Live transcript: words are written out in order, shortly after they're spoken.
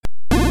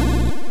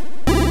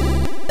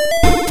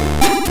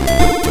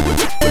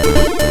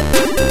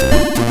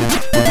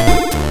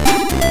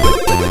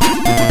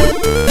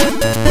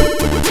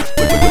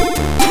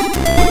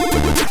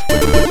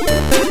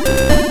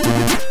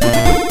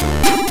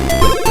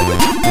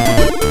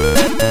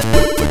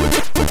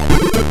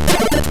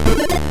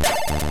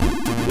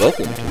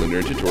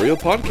Tutorial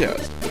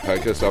Podcast, the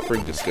podcast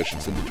offering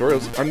discussions and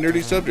tutorials on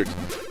nerdy subjects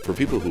for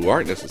people who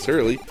aren't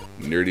necessarily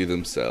nerdy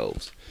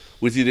themselves.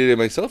 With you today,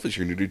 myself is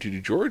your nerdy Tutor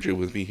George, and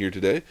with me here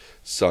today,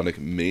 Sonic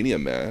Mania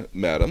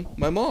Madam,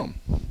 my mom.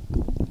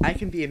 I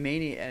can be a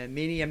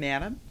mania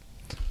madam.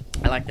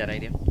 I like that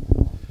idea.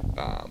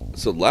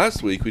 So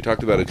last week we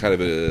talked about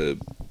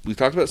we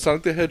talked about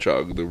Sonic the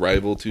Hedgehog, the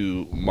rival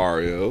to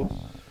Mario.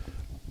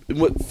 In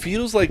what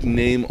feels like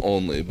name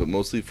only, but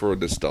mostly for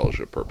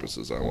nostalgia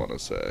purposes, I want to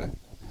say.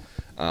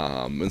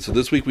 And so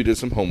this week we did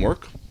some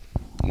homework.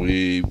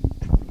 We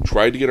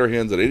tried to get our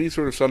hands on any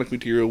sort of Sonic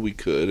material we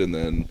could, and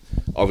then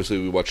obviously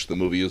we watched the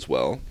movie as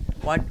well.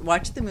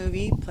 Watched the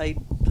movie,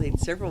 played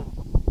several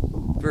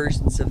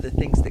versions of the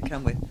things that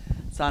come with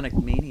Sonic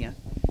Mania.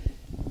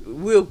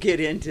 We'll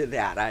get into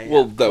that.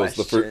 Was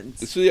the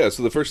first.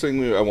 So the first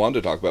thing I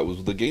wanted to talk about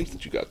was the games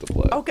that you got to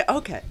play.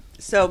 Okay.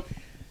 So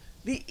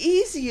the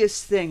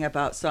easiest thing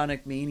about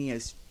Sonic Mania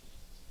is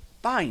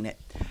buying it.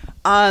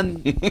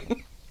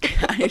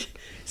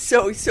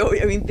 So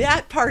I mean,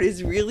 that part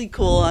is really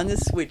cool on the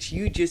Switch.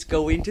 You just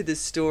go into the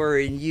store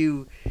and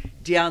you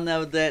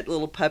download that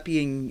little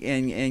puppy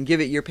and give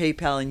it your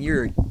PayPal and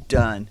you're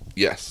done.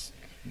 Yes.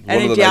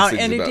 And it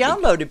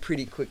downloaded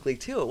pretty quickly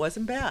too. It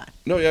wasn't bad.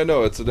 No,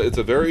 it's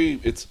a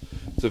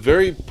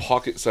very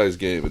pocket-sized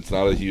game. It's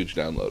not a huge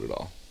download at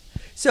all.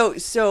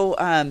 So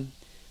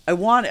I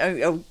want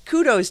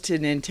kudos to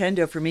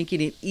Nintendo for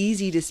making it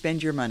easy to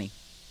spend your money.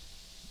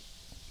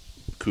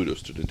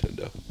 Kudos to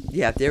Nintendo.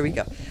 Yeah, there we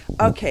go.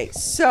 Okay,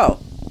 so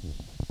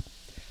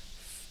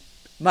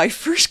my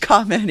first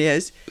comment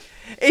is,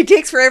 it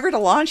takes forever to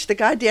launch the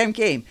goddamn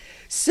game.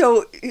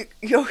 So,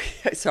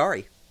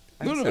 sorry.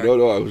 No.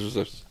 I was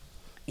just.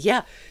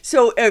 Yeah.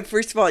 So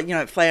first of all,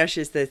 it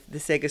flashes the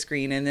Sega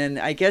screen, and then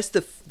I guess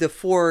the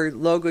four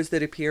logos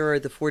that appear are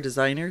the four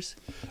designers.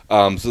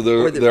 So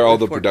they're all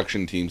the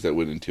production teams that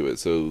went into it.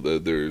 So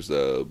there's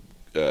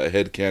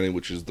Head Cannon,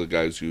 which is the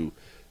guys who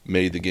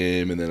made the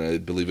game, and then I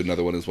believe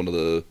another one is one of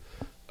the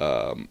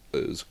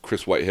is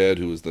Chris Whitehead,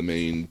 who is the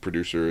main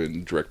producer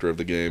and director of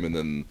the game, and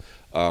then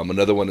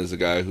another one is a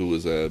guy who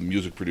was a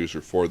music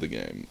producer for the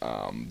game,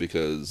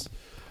 because.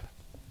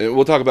 And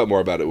we'll talk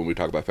more about it when we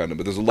talk about fandom,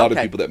 but there's a lot of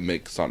people that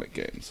make Sonic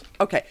games.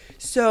 Okay,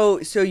 so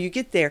you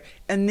get there,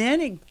 and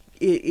then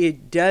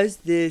it does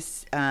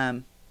this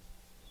cartoon.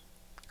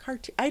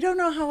 I don't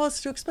know how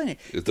else to explain it.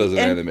 It does an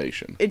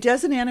animation. It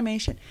does an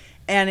animation,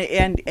 and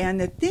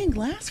the thing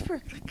lasts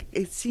for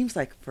it seems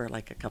like for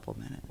like a couple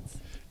minutes.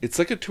 It's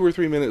like a 2 or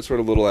 3 minute sort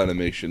of little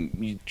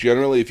animation.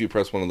 Generally, if you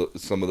press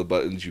some of the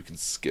buttons, you can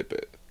skip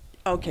it.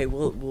 Okay,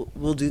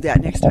 we'll do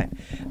that next time.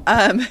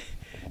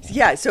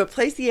 Yeah, so it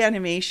plays the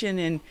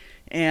animation,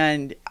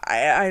 and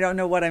I don't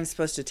know what I'm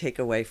supposed to take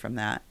away from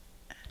that.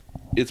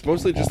 It's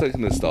mostly just like a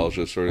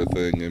nostalgia sort of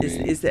thing.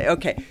 Is that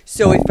okay?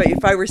 So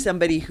if I were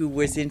somebody who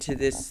was into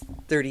this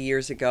 30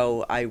 years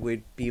ago, I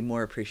would be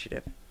more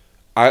appreciative.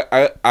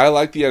 I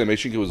like the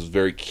animation. It was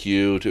very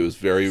cute. It was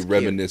very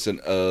reminiscent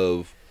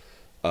of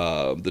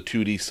the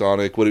 2D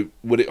Sonic. What it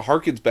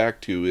harkens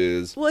back to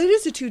is... Well, it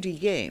is a 2D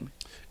game.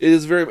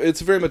 It's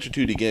very much a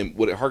 2D game.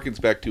 What it harkens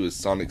back to is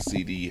Sonic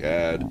CD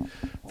had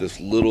this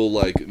little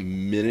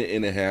minute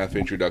and a half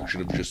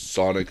introduction of just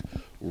Sonic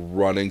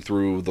running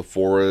through the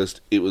forest.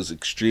 It was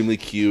extremely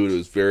cute. It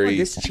was very...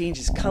 this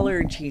changes color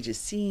and changes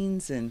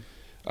scenes and...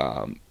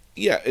 and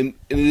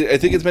I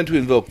think it's meant to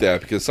invoke that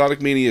because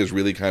Sonic Mania is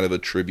really kind of a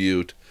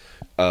tribute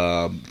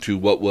to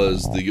what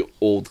was the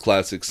old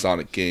classic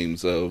Sonic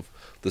games of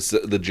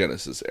the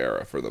Genesis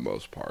era for the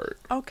most part.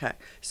 Okay,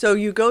 so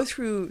you go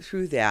through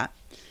that.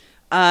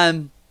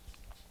 I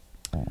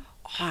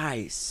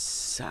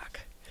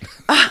suck.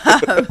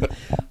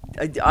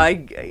 I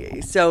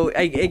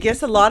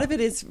guess a lot of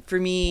it is for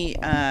me.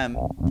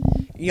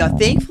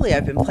 Thankfully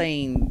I've been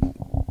playing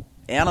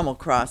Animal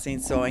Crossing,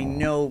 so I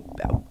know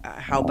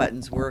how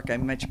buttons work.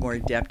 I'm much more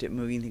adept at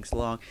moving things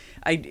along.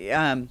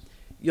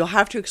 You'll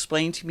have to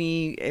explain to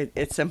me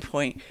at some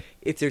point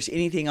if there's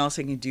anything else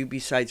I can do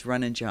besides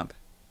run and jump.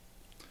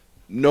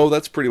 No,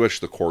 that's pretty much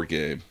the core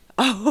game.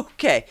 Oh,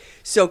 okay.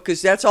 So,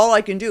 because that's all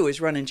I can do is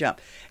run and jump.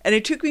 And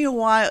it took me a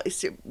while,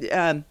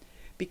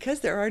 because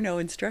there are no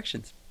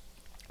instructions.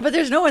 But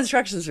there's no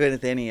instructions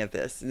with any of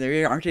this.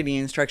 There aren't any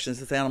instructions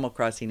with Animal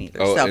Crossing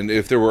either. Oh, and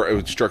if there were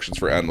instructions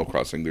for Animal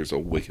Crossing, there's a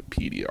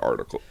Wikipedia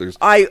article.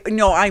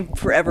 I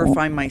forever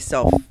find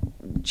myself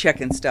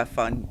checking stuff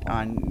on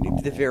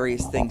the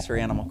various things for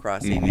Animal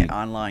Crossing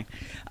online.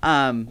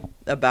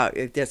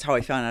 That's how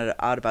I found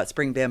out about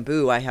spring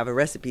bamboo. I have a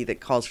recipe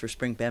that calls for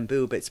spring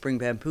bamboo, but spring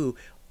bamboo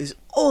is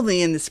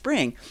only in the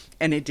spring,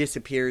 and it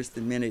disappears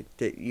the minute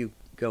that you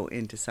go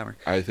into summer.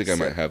 I think I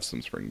might have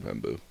some spring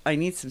bamboo. I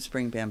need some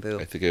spring bamboo.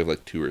 I think I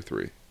have 2 or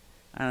 3.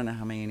 I don't know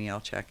how many. I'll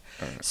check.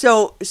 Right.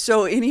 So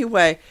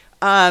anyway,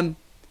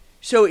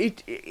 so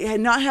it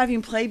not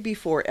having played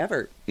before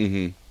ever.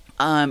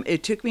 Mm-hmm.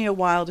 It took me a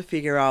while to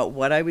figure out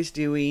what I was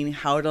doing,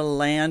 how to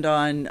land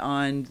on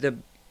the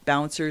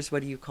bouncers.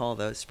 What do you call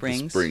those?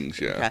 Springs? The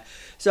springs, yeah. Okay.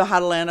 So how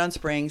to land on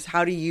springs,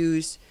 how to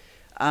use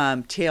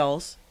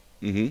tails.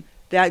 Mm-hmm.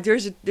 that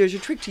there's a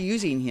trick to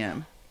using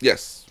him.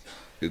 Yes,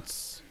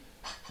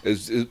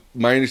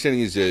 my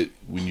understanding is that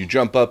when you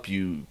jump up,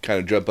 you kind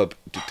of jump up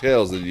to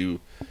tails, and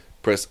you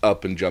press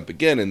up and jump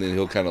again, and then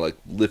he'll kind of like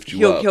lift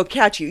you up. He'll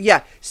catch you.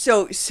 Yeah.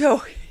 So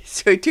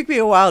it took me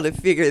a while to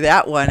figure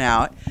that one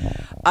out.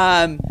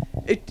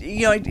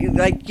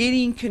 Like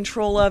getting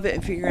control of it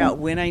and figuring out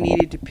when I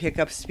needed to pick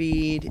up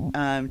speed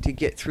to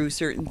get through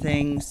certain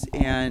things,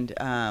 and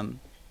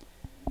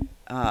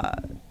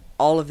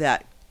all of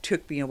that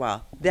took me a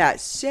while. That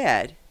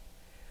said,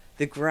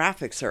 the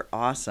graphics are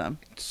awesome.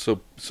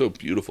 So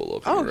beautiful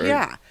looking. Oh, right?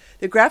 Yeah.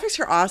 The graphics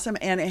are awesome,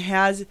 and it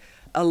has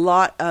a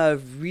lot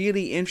of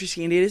really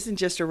interesting, and it isn't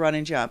just a run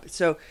and jump.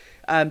 So,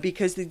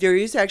 because there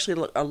is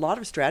actually a lot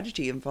of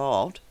strategy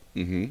involved.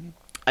 Mm-hmm.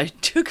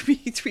 It took me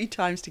 3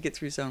 times to get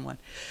through Zone 1.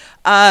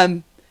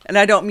 And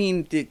I don't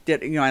mean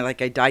that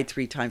I died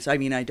 3 times. I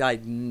mean, I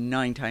died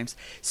 9 times.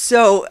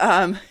 So,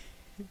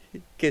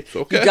 okay.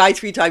 You die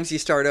 3 times, you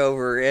start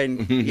over,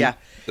 and yeah.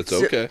 That's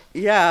okay.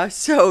 Yeah,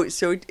 so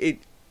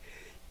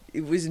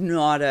it was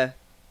not a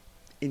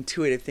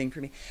intuitive thing for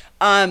me.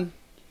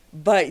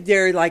 But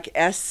they're like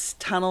S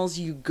tunnels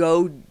you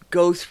go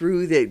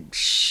through that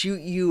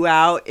shoot you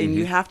out, and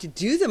you have to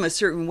do them a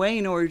certain way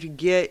in order to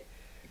get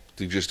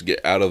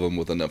out of them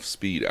with enough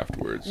speed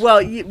afterwards. Well,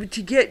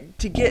 to get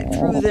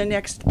through the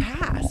next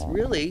pass,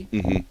 really.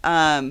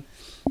 There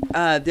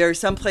are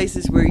some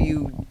places where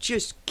you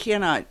just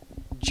cannot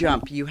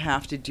jump. You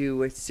have to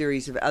do a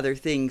series of other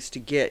things to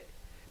get,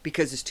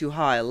 because it's too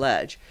high a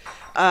ledge.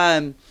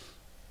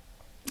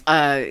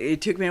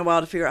 It took me a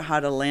while to figure out how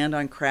to land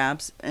on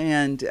crabs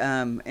and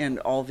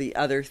all the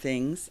other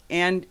things,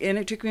 and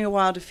it took me a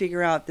while to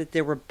figure out that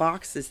there were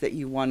boxes that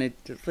you wanted.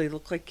 They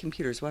look like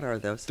computers. What are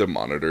those? They're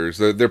monitors.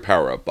 They're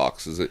power-up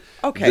boxes.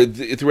 Okay.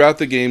 Throughout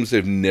the games,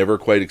 they've never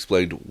quite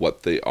explained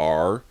what they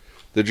are.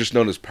 They're just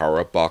known as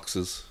power-up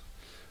boxes,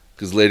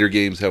 because later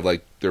games have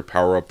like their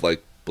power-up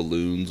like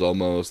balloons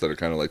almost that are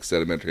kind of like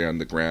sedimentary on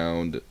the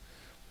ground,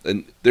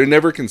 and they're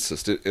never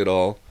consistent at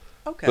all.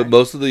 Okay. But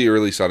most of the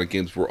early Sonic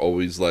games were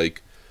always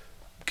like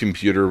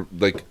computer,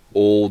 like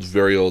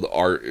very old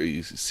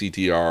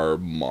CTR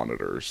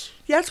monitors.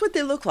 Yeah, that's what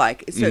they look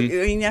like. So I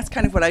mean, that's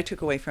kind of what I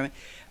took away from it.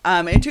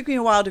 It took me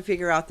a while to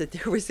figure out that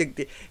there was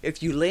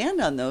if you land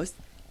on those,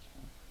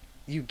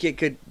 you get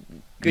good.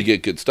 You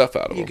get good stuff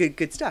out of them. You get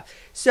good stuff.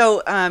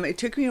 So it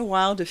took me a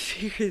while to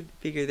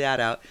figure that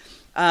out.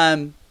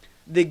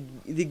 The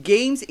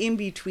games in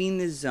between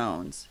the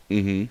zones,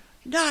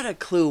 not a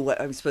clue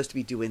what I'm supposed to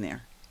be doing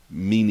there.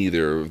 Me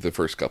neither the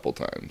first couple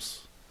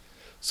times.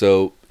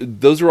 So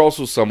those are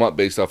also somewhat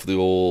based off of the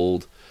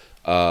old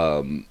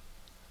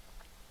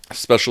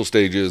special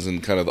stages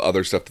and kind of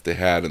other stuff that they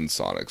had in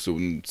Sonic. So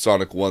in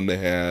Sonic 1 they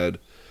had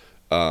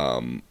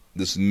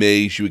this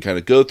maze you would kind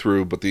of go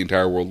through, but the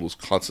entire world was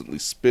constantly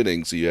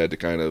spinning, so you had to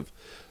kind of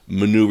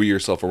maneuver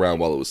yourself around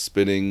while it was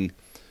spinning.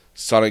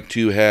 Sonic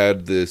 2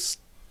 had this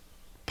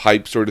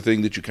pipe sort of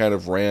thing that you kind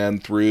of ran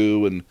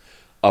through and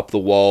up the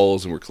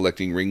walls and were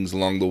collecting rings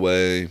along the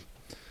way.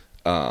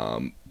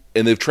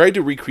 And they've tried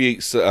to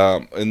recreate,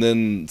 and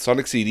then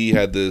Sonic CD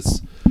had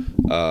this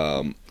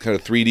kind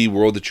of 3D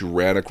world that you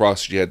ran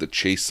across. You had to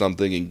chase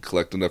something and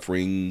collect enough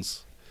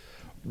rings.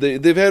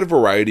 They've had a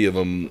variety of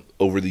them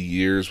over the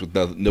years with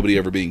nobody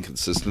ever being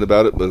consistent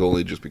about it, but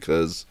only just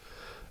because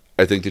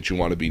I think that you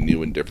want to be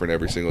new and different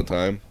every single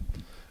time.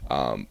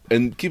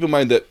 And keep in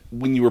mind that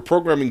when you were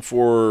programming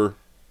for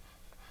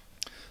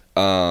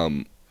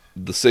the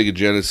Sega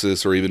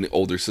Genesis or even the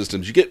older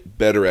systems, you get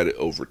better at it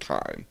over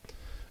time.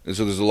 And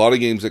so there's a lot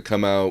of games that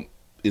come out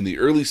in the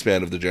early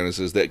span of the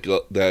Genesis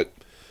that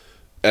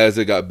as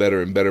they got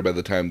better and better by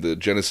the time the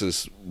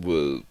Genesis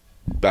was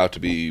about to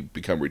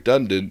become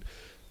redundant,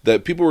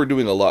 that people were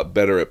doing a lot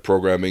better at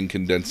programming,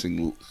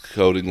 condensing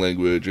coding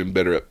language, and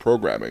better at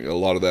programming. A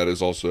lot of that is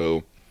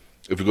also,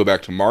 if we go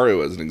back to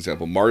Mario as an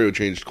example, Mario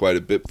changed quite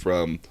a bit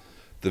from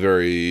the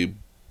very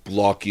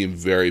blocky and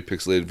very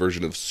pixelated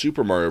version of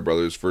Super Mario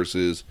Brothers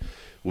versus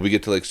when we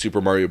get to like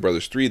Super Mario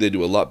Brothers 3, they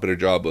do a lot better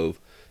job of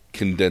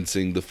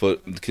condensing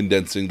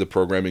the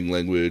programming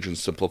language and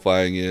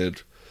simplifying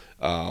it,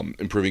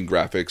 improving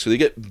graphics, so they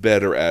get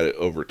better at it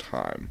over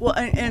time. Well,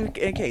 and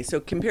okay,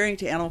 so comparing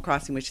to Animal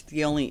Crossing, which is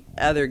the only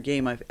other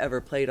game I've ever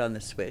played on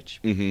the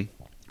Switch, the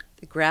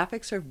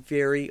graphics are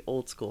very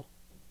old school.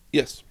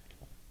 Yes,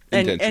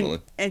 intentionally,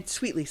 and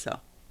sweetly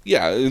so.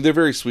 Yeah, they're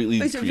very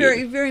sweetly. It's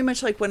very, very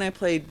much like when I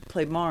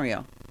played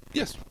Mario.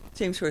 Yes,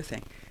 same sort of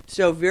thing.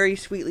 So very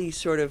sweetly,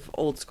 sort of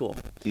old school,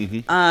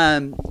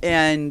 and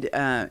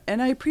I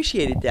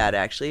appreciated that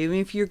actually. I mean,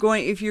 if you're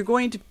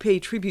going to pay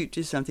tribute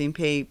to something,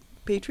 pay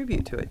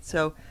tribute to it.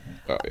 So,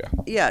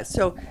 yeah.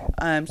 So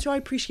I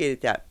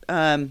appreciated that.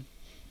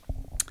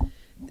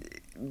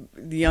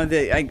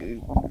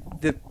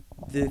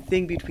 The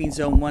thing between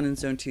Zone 1 and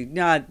Zone 2,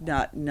 not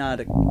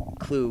a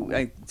clue.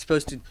 I'm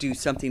supposed to do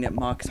something at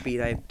Mach speed.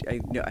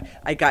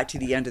 I got to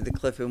the end of the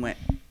cliff and went.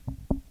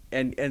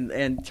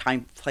 And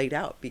time played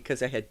out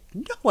because I had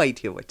no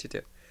idea what to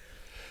do.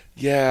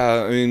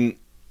 Yeah, I mean,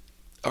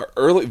 Our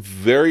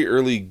very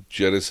early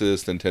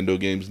Genesis Nintendo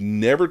games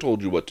never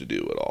told you what to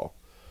do at all.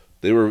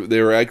 They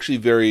were actually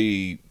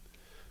very.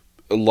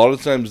 A lot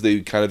of times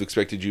they kind of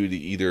expected you to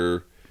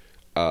either.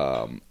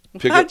 How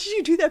did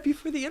you do that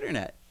before the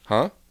internet?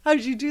 Huh? How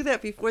did you do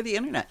that before the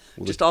internet?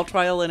 Just all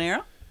trial and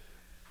error?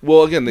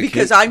 Well, again,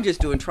 because I'm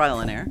just doing trial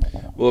and error.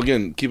 Well,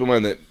 again, keep in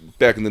mind that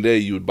back in the day,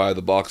 you would buy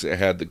the box that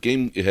had the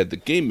game. It had the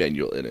game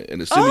manual in it,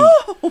 and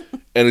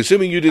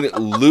assuming you didn't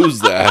lose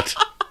that,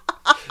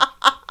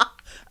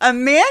 a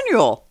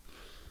manual.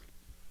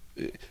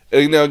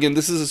 Now, again,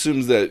 this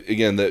assumes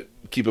that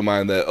keep in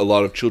mind that a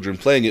lot of children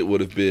playing it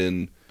would have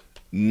been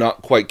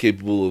not quite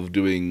capable of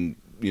doing.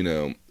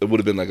 It would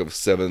have been like a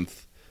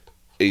 7th,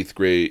 8th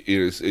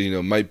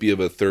grade. Might be of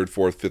a 3rd,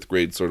 4th, 5th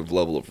grade sort of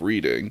level of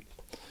reading.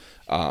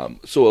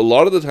 So a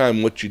lot of the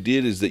time what you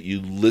did is that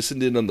you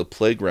listened in on the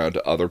playground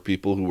to other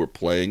people who were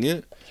playing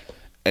it,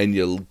 and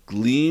you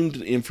gleaned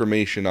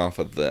information off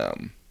of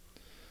them.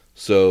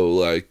 So,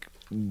 like,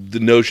 the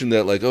notion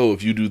that, like, oh,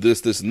 if you do this,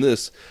 this, and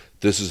this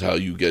is how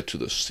you get to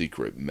the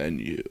secret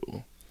menu,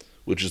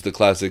 which is the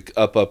classic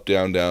up, up,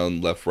 down, down,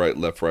 left, right,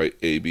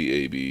 A,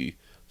 B,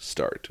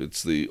 start.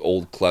 It's the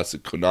old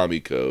classic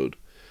Konami code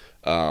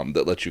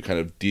that lets you kind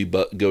of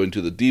go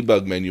into the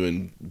debug menu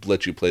and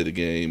let you play the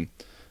game.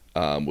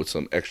 With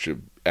some extra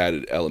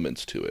added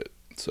elements to it.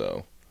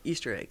 So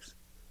Easter eggs.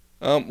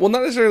 Well,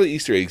 not necessarily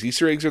Easter eggs.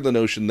 Easter eggs are the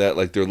notion that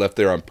like they're left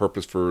there on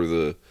purpose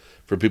for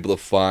people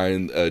to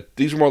find.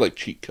 These are more like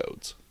cheat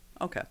codes.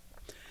 Okay.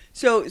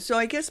 So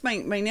I guess my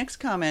next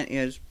comment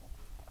is,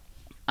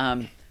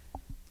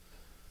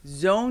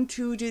 Zone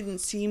 2 didn't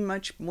seem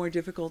much more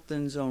difficult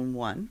than Zone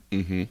 1.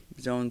 Mm-hmm.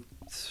 Zone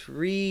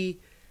 3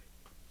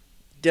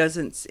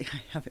 doesn't.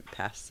 I haven't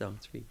passed Zone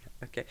 3 yet.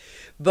 Okay,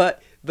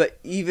 but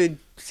even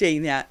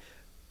saying that,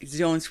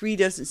 Zone 3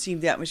 doesn't seem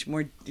that much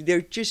more.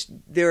 There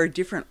are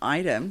different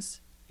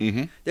items.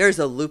 Mm-hmm. There's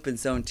a loop in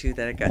Zone 2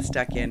 that I got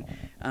stuck in,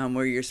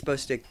 where you're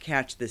supposed to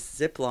catch this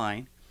zip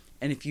line,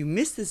 and if you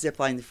miss the zip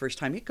line the first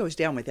time, it goes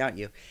down without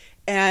you,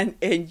 and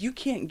you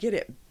can't get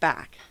it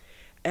back.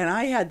 And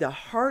I had the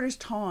hardest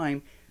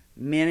time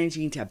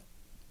managing to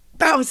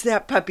bounce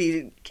that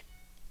puppy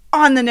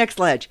on the next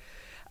ledge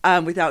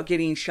without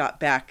getting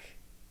shot back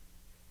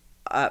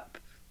up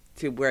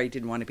to where I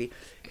didn't want to be,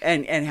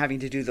 and having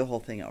to do the whole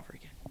thing over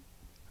again.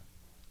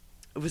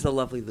 It was a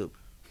lovely loop.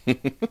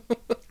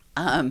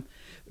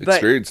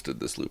 Experienced at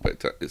this loop,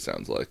 it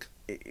sounds like.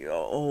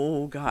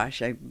 Oh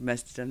gosh, I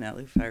must have done that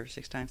loop 5 or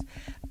 6 times.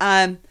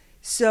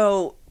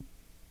 So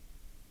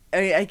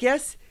I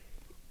guess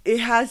it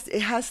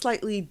has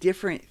slightly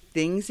different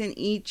things in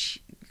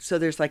each. So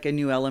there's like a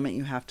new element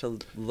you have to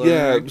learn.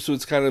 Yeah, so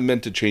it's kind of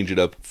meant to change it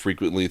up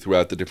frequently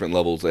throughout the different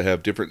levels. They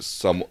have different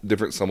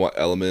somewhat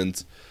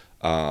elements.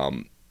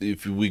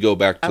 If we go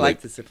back to... I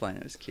like the zipline.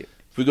 It was cute.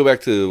 If we go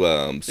back to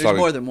Sonic... There's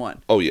more than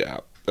one. Oh, yeah.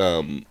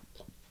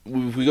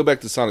 If we go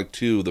back to Sonic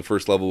 2, the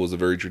first level was a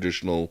very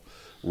traditional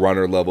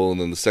runner level, and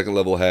then the second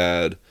level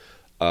had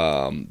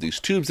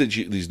these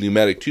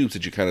pneumatic tubes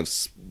that you kind of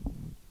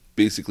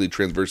basically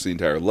traverse the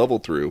entire level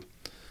through.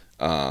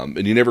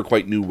 And you never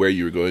quite knew where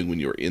you were going when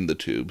you were in the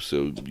tube,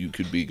 so you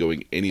could be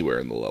going anywhere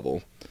in the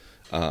level.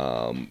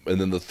 And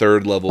then the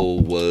third level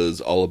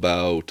was all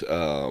about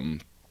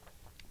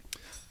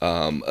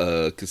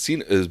a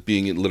casino, as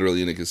being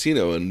literally in a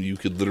casino, and you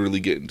could literally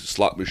get into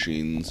slot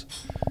machines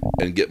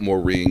and get more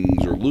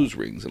rings or lose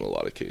rings in a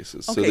lot of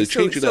cases. Okay, so they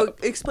change it up.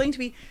 So explain to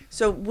me.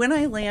 So when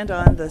I land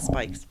on the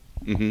spikes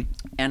mm-hmm.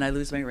 and I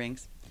lose my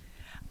rings,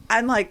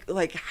 I'm like,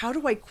 how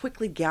do I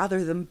quickly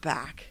gather them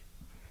back?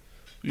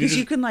 Because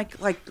you can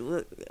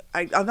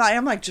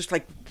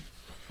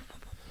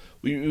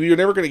you're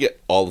never going to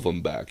get all of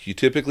them back. You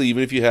typically,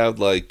 even if you have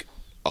like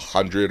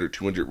 100 or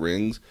 200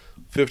 rings,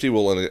 50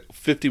 will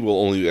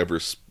only ever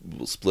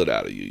split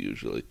out of you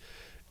usually,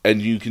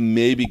 and you can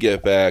maybe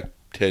get back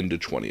 10 to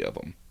 20 of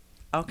them.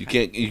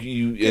 Okay.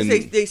 You can't.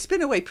 Because they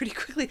spin away pretty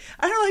quickly.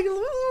 I'm like,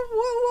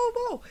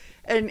 whoa,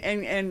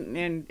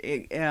 and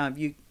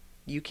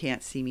you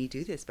can't see me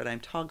do this, but I'm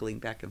toggling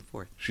back and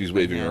forth. She's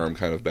waving her arm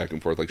kind of back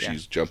and forth like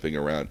she's jumping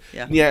around.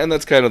 Yeah, and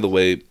that's kind of the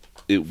way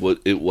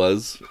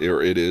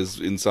it is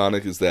in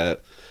Sonic, is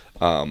that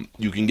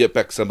you can get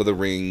back some of the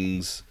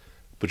rings,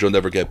 but you'll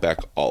never get back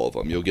all of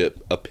them. You'll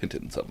get a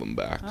pittance of them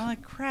back. Oh,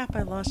 crap,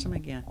 I lost them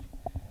again.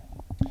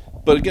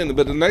 But again,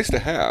 it's nice to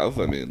have.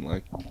 I mean,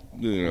 like,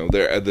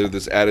 they're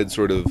this added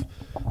sort of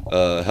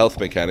health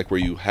mechanic where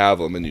you have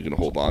them and you can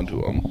hold on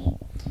to them.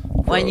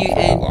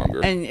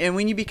 Longer. And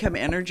when you become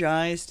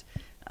energized,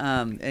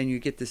 and you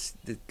get this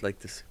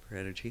super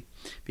energy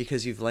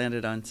because you've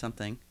landed on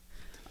something.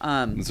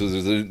 So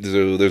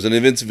there's an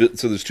invincibility.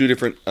 So there's two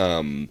different.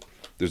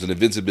 There's an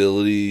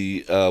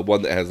invincibility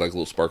one that has like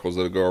little sparkles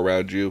that go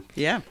around you.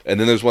 Yeah. And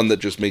then there's one that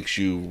just makes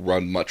you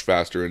run much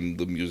faster, and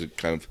the music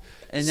kind of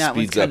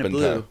speeds up in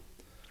time.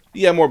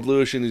 Yeah, more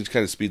bluish, and it just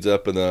kind of speeds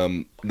up.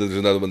 And there's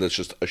another one that's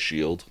just a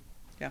shield.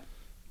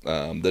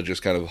 That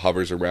just kind of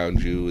hovers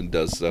around you and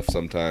does stuff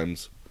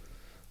sometimes.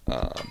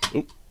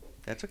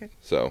 That's okay.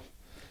 So,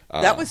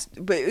 That was,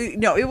 but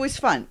no, it was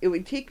fun. It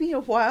would take me a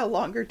while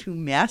longer to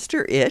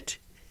master it.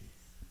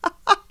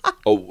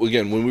 Oh,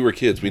 again, when we were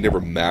kids, we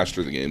never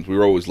mastered the games. We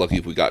were always lucky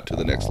if we got to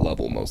the next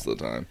level most of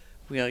the time.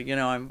 Well,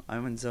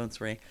 I'm in Zone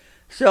 3.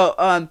 So,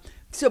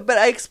 but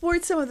I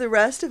explored some of the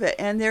rest of it,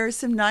 and there are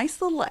some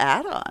nice little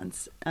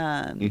add-ons.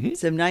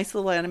 Some nice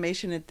little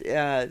animation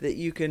that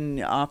you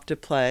can opt to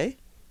play.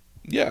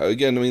 Yeah,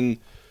 again, I mean,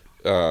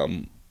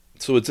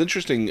 so what's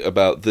interesting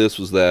about this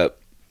was that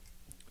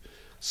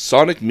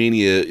Sonic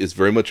Mania is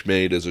very much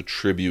made as a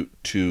tribute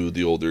to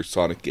the older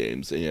Sonic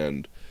games,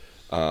 and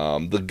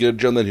the good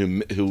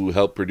gentleman who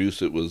helped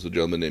produce it was a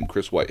gentleman named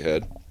Chris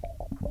Whitehead.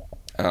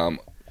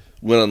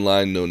 Went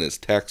online known as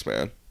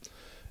Taxman,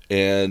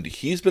 and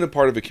he's been a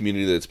part of a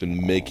community that's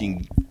been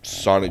making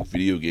Sonic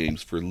video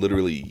games for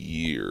literally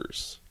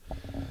years.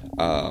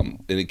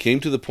 And it came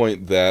to the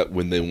point that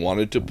when they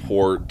wanted to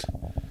port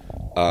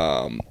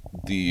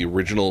the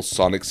original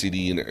Sonic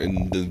CD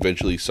and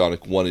eventually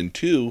Sonic 1 and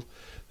 2,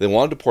 they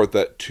wanted to port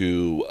that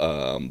to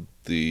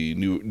the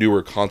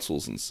newer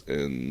consoles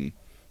and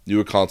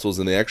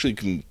they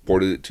actually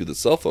ported it to the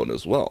cell phone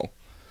as well.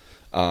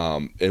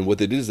 And what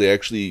they did is they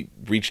actually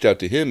reached out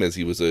to him as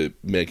he was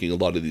making a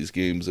lot of these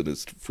games in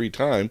his free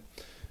time,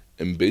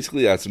 and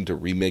basically asked him to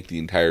remake the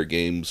entire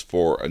games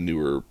for a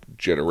newer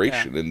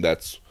generation. Yeah. And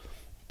that's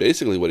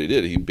basically what he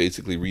did. He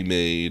basically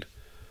remade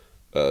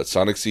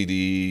Sonic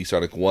CD,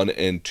 Sonic 1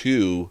 and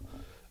 2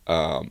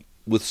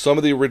 with some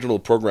of the original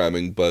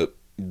programming, but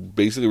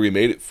basically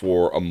remade it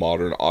for a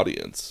modern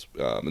audience.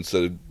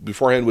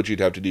 Beforehand, what you'd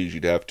have to do is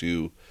you'd have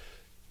to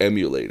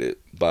emulate it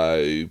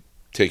by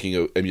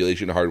taking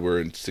emulation hardware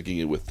and sticking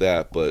it with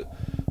that. But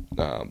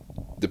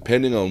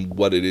depending on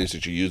what it is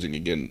that you're using,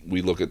 again,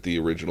 we look at the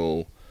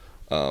original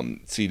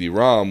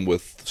CD-ROM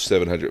with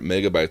 700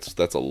 megabytes.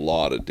 That's a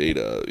lot of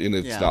data, and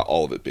it's not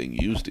all of it being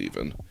used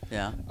even.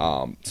 Yeah.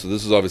 So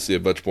this is obviously a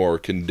much more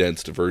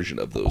condensed version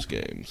of those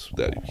games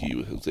that he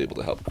was able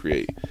to help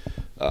create.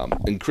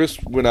 And Chris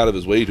went out of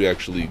his way to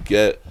actually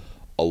get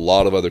a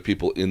lot of other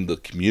people in the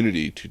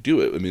community to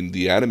do it. I mean,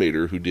 the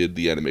animator who did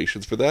the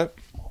animations for that,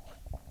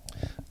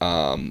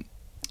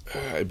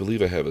 I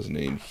believe I have his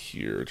name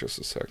here. Just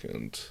a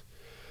second.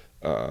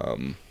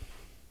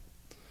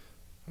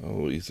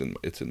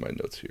 It's in my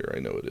notes here. I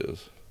know it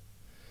is.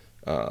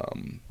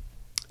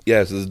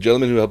 So the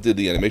gentleman who helped did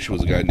the animation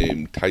was a guy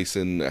named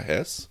Tyson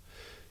Hess.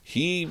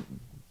 He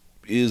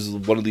is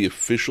one of the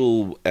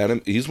official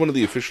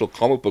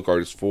comic book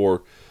artists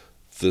for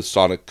the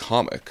Sonic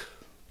comic.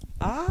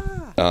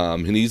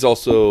 And he's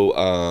also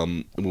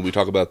when we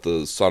talk about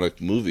the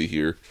Sonic movie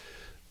here,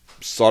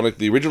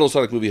 the original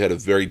Sonic movie had a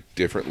very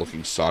different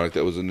looking Sonic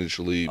that was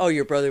initially. Oh,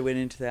 your brother went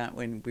into that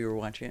when we were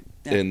watching it.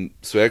 Yeah. And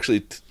so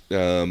actually,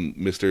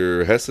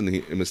 Mr.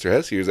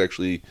 Hess here is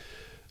actually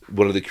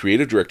one of the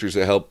creative directors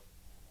that helped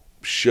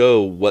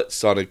show what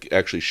Sonic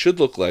actually should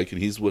look like,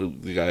 and he's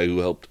the guy who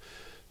helped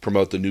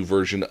promote the new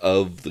version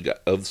of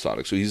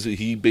Sonic. So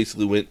he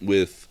basically went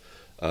with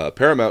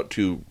Paramount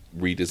to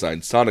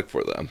redesign Sonic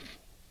for them.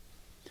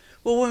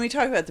 Well, when we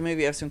talk about the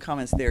movie, I have some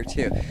comments there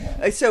too.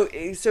 So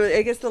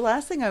I guess the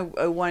last thing I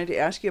wanted to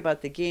ask you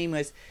about the game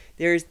was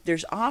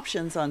there's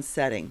options on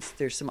settings.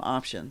 There's some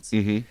options.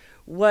 Mm-hmm.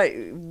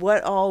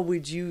 What all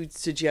would you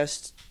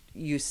suggest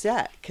you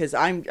set? Because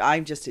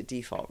I'm just at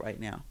default right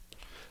now.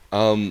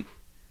 I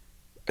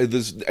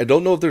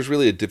don't know if there's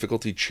really a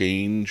difficulty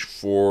change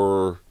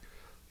for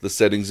the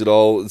settings at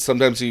all.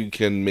 Sometimes you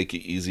can make it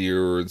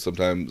easier, and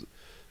sometimes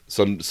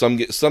some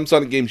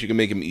Sonic games you can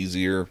make them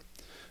easier.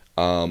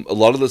 A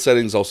lot of the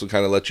settings also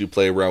kind of let you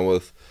play around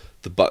with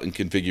the button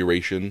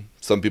configuration.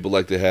 Some people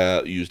like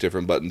to use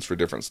different buttons for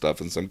different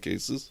stuff in some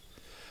cases.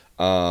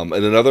 I'm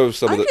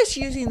just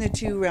using the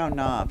two round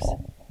knobs.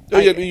 Oh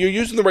yeah, you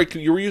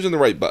were using the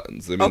right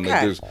buttons. I mean,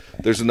 okay.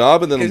 There's a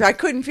knob, and then because I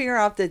couldn't figure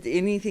out that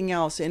anything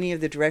else, any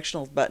of the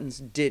directional buttons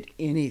did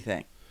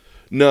anything.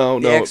 No.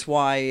 X,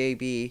 Y, A,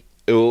 B.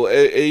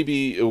 A,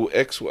 B,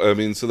 X. I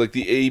mean, so like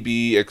the A,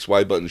 B, X,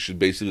 Y buttons should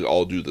basically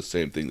all do the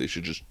same thing. They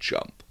should just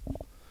jump.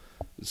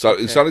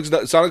 Okay.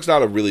 Sonic's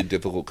not a really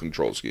difficult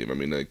control scheme. I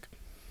mean,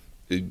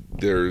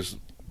 there's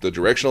the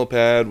directional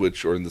pad,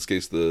 or in this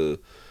case, the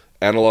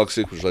analog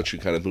stick, which lets you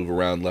kind of move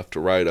around left to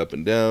right, up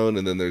and down,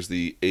 and then there's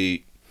the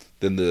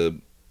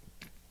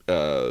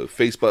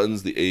face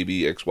buttons, the A,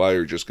 B, X, Y,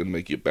 are just going to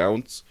make you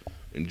bounce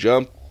and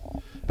jump.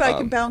 But I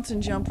can bounce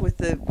and jump with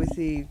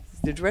the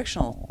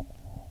directional.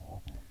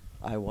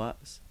 I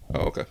was.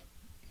 Oh, okay.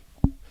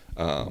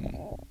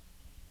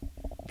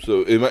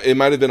 So it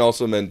might have been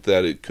also meant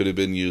that it could have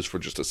been used for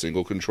just a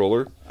single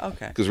controller.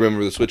 Okay. Because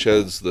remember, the Switch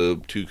has the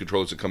two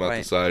controllers that come out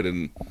the side,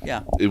 and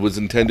it was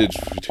intended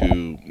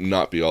to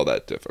not be all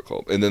that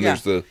difficult. And then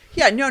there's the...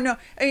 Yeah, no.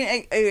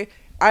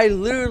 I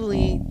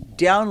literally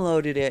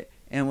downloaded it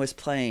and was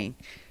playing.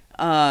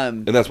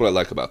 And that's what I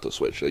like about the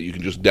Switch, that you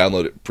can just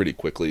download it pretty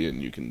quickly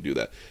and you can do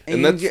that.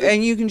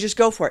 And you can just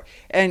go for it.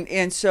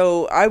 And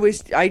so I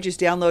just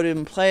downloaded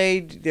and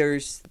played.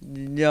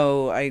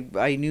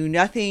 I knew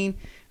nothing.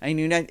 I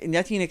knew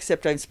nothing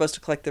except I'm supposed to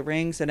collect the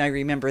rings, and I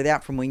remember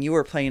that from when you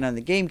were playing on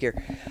the Game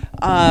Gear.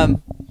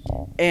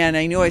 And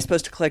I knew I was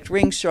supposed to collect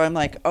rings, so I'm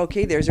like,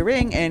 okay, there's a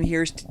ring, and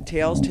here's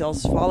Tails.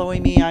 Tails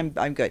following me.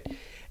 I'm good.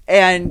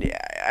 And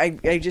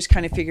I just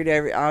kind of figured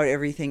out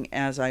everything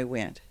as I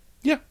went.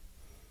 Yeah.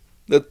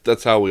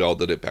 That's how we all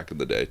did it back in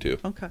the day, too.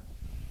 Okay.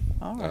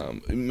 All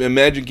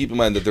right. Keep in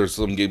mind that there's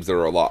some games that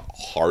are a lot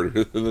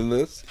harder than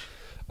this.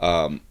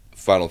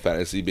 Final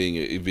Fantasy being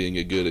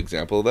a good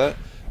example of that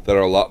are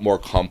a lot more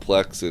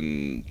complex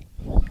and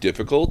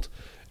difficult.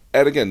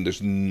 And again,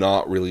 there's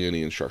not really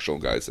any instructional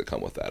guides that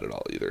come with that at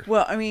all either.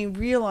 Well, I mean,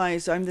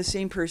 realize I'm the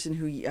same person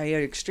who I had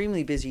an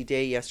extremely busy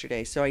day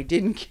yesterday, so I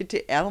didn't get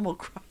to Animal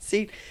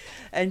Crossing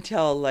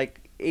until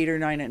like 8 or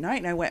 9 at night,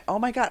 and I went, "Oh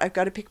my god, I've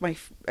got to pick my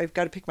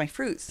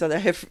fruits so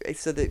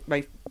that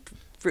my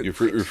fruit, your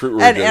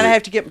fruit and I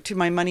have to get to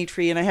my money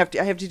tree, and I have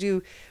to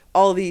do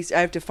all these.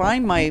 I have to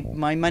find my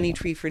money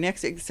tree for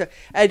next. So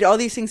I had all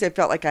these things I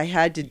felt like I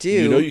had to do.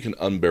 You know, you can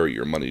unbury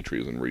your money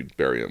trees and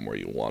rebury them where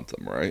you want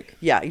them, right?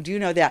 Yeah, I do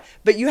know that,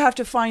 but you have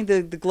to find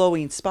the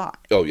glowing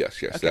spot. Oh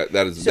yes. Okay.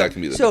 That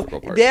can be the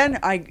difficult part. So then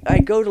I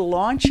go to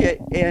launch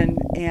it, and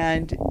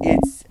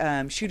it's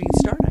Shooting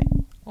Star Night.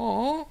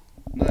 Oh,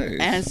 nice.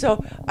 And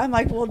so I'm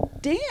like, well,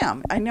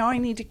 damn! I know I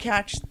need to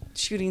catch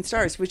shooting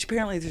stars, which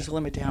apparently there's a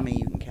limit to how many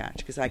you can catch,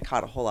 because I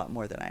caught a whole lot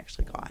more than I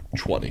actually got.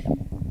 20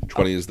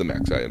 is the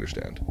max, I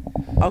understand.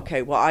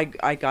 Okay, well,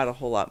 I got a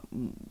whole lot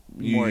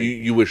more.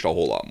 You wished a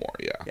whole lot more,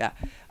 yeah.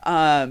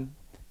 Yeah.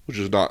 Which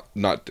is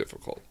not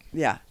difficult.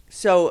 Yeah.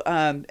 So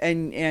and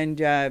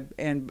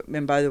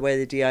by the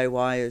way, the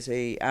DIY is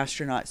a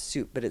astronaut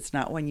suit, but it's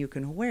not one you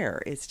can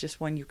wear. It's just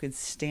one you can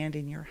stand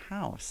in your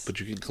house. But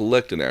you can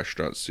collect an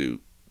astronaut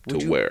suit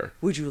to wear.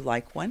 Would you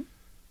like one?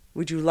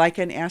 Would you like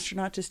an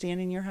astronaut to stand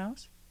in your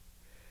house?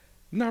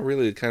 Not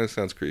really. It kind of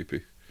sounds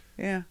creepy.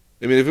 Yeah.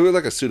 I mean, if it was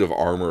like a suit of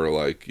armor,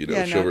 like,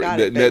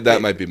 that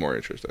might be more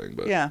interesting.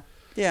 But yeah.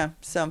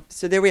 So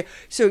there we.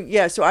 So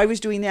I was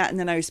doing that, and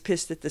then I was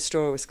pissed that the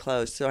store was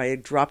closed. So I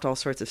had dropped all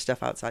sorts of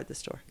stuff outside the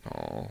store.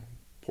 Oh,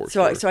 poor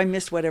store. So I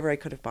missed whatever I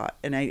could have bought,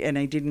 and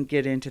I didn't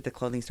get into the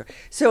clothing store.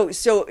 So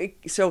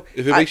if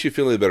it makes you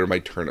feel any better, my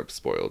turnips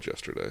spoiled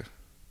yesterday.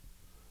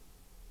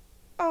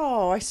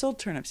 Oh, I sold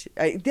turnips.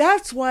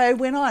 That's why I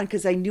went on,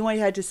 because I knew I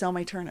had to sell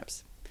my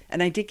turnips,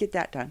 and I did get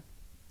that done.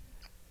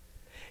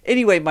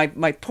 Anyway,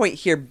 my point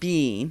here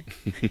being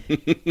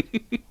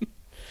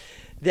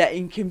that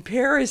in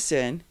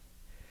comparison,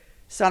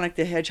 Sonic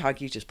the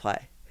Hedgehog, you just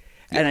play.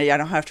 And I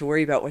don't have to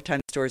worry about what time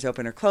the store is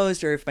open or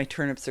closed, or if my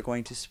turnips are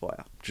going to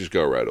spoil. Just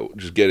go right over.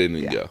 Just get in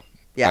and go.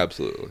 Yeah.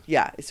 Absolutely.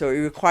 Yeah, so it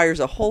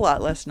requires a whole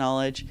lot less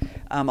knowledge,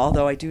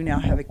 although I do now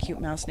have a cute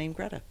mouse named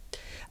Greta.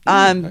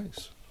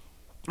 Nice.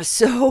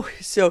 So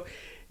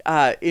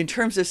in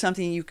terms of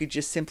something you could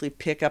just simply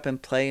pick up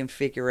and play and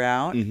figure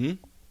out,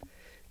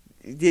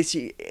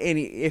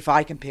 if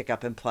I can pick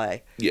up and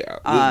play,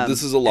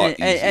 this is a lot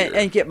easier,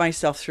 and get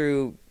myself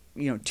through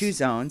 2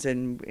 zones,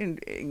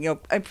 and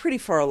I'm pretty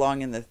far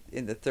along in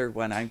the third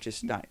one. I'm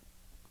just not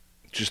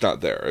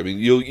there. I mean,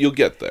 you'll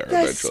get there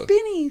the eventually.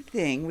 Spinning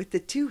thing with the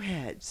 2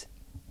 heads.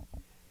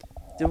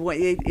 The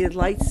way it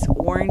lights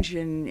orange,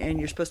 and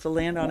you're supposed to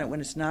land on it when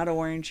it's not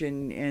orange,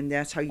 and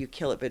that's how you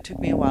kill it. But it took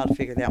me a while to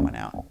figure that one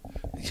out.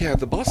 Yeah,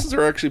 the bosses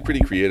are actually pretty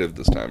creative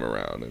this time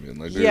around. I mean,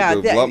 like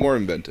they're a lot more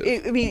inventive.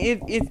 It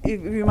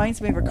reminds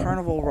me of a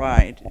carnival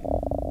ride.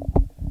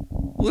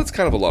 Well, that's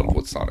kind of a lot of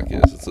what Sonic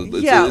is. It's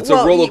a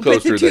roller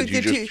coaster that you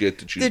just get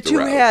to choose the route. The 2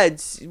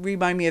 heads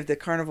remind me of the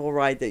carnival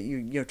ride that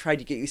you tried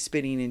to get you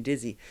spinning and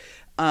dizzy,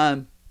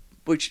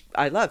 which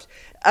I loved.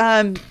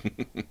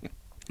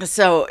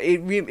 So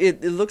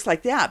it looks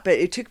like that, but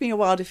it took me a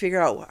while to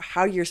figure out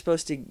how you're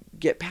supposed to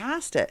get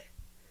past it.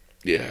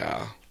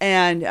 Yeah.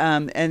 And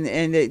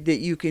that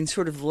you can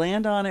sort of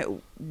land on it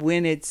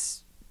when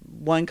it's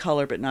one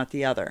color but not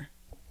the other.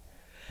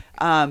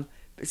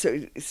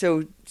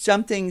 So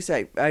some things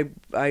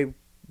I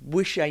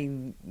wish I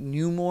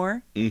knew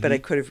more, but I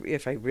could have,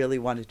 if I really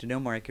wanted to know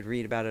more, I could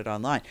read about it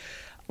online.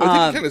 I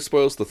think it kind of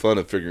spoils the fun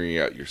of figuring it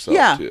out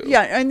yourself too.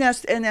 Yeah, and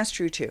that's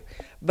true too.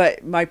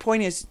 But my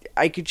point is,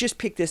 I could just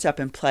pick this up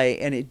and play,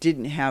 and it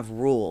didn't have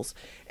rules.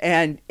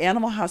 And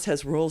Animal House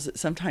has rules that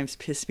sometimes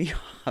piss me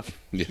off.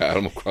 Yeah,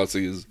 Animal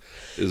Crossing is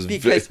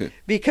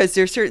because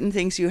there's certain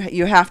things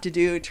you have to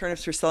do.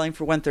 Turnips were selling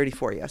for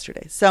 $134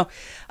 yesterday, so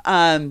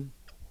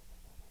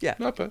yeah,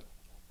 not bad.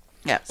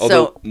 Yeah.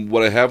 Although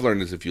what I have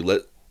learned is if you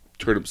let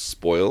turnips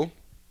spoil,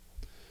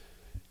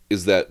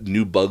 is that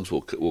new bugs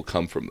will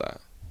come from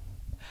that.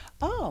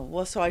 Oh,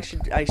 well, so I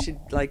should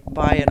like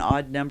buy an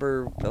odd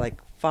number,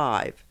 like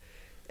 5.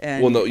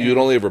 And you'd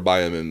only ever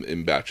buy them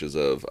in batches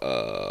of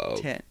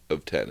 10.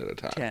 Of 10 at a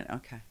time. 10,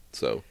 okay.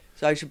 So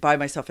I should buy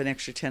myself an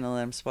extra 10 and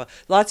let them spoil.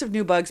 Lots of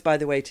new bugs, by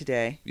the way,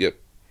 today. Yep.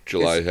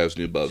 July has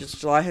new bugs.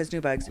 July has new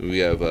bugs. We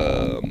have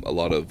a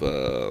lot of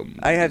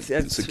I have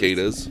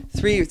cicadas.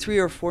 3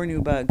 or 4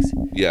 new bugs.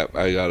 Yeah,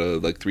 I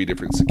got 3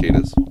 different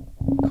cicadas.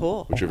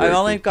 Cool. Which are I've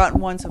only cool.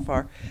 gotten one so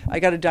far. I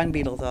got a dung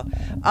beetle though.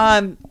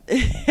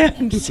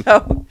 And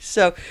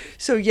so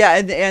yeah,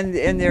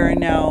 and there are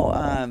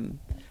now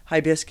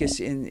hibiscus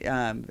in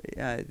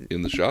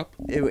the shop.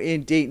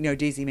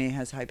 Daisy May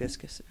has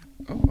hibiscus.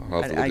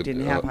 Oh, I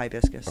didn't have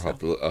hibiscus.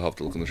 I'll have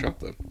to look in the shop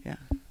then. Yeah.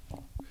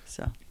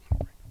 So.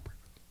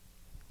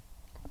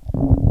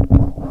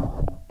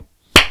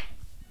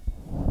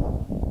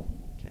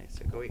 Okay,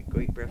 so go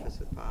eat breakfast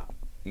with Pop.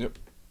 Yep.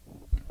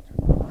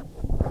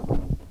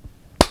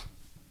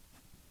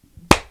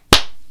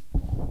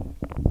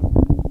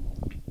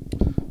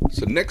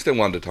 So next I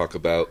wanted to talk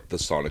about the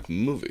Sonic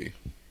movie.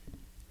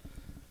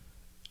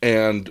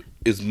 And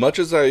as much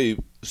as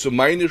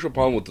my initial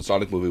problem with the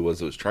Sonic movie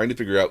was I was trying to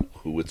figure out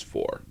who it's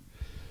for.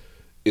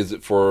 Is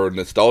it for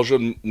nostalgia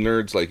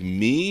nerds like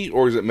me,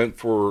 or is it meant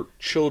for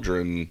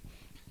children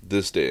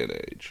this day and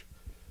age?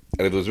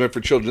 And if it was meant for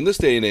children this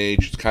day and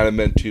age, it's kind of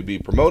meant to be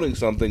promoting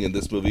something, and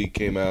this movie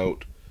came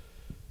out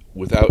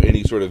without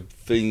any sort of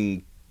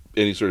thing,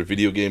 any sort of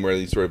video game or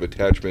any sort of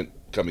attachment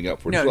coming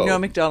out for it as well. No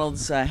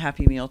McDonald's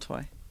Happy Meal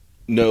toy.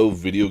 No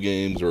video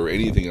games or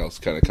anything else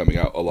kind of coming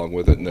out along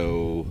with it.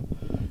 No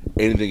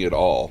anything at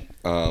all.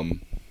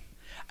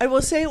 I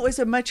will say it was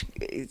a much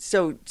I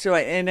saw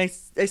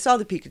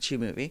the Pikachu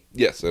movie.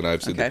 Yes, and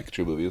I've seen the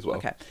Pikachu movie as well.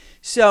 Okay,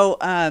 so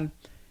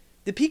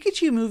the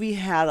Pikachu movie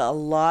had a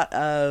lot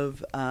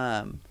of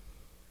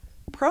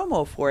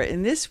promo for it,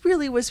 and this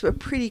really was a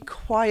pretty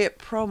quiet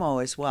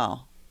promo as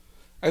well.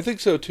 I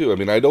think so too. I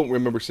mean, I don't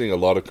remember seeing a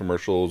lot of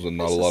commercials and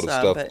not a lot of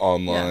stuff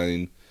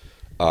online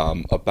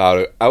about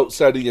it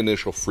outside the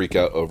initial freak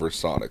out over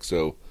Sonic.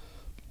 So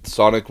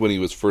Sonic, when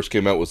he first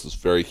came out, was this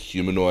very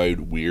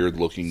humanoid,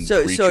 weird-looking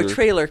creature. So a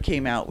trailer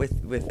came out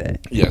with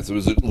it. Yes, it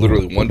was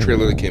literally one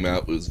trailer that came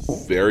out. It was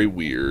very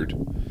weird.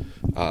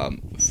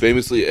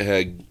 Famously, it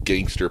had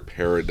Gangster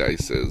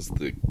Paradise as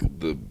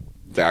the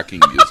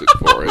backing music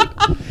for it.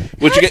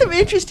 Which had some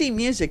interesting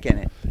music in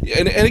it.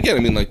 And again, I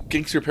mean, like,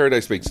 Gangster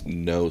Paradise makes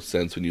no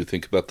sense when you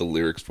think about the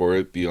lyrics for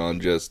it,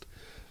 beyond just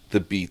the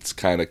beats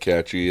kind of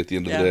catchy at the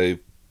end of the day.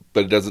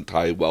 But it doesn't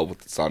tie well with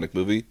the Sonic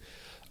movie.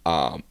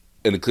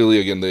 And clearly,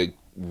 again, they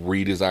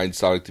redesigned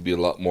Sonic to be a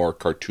lot more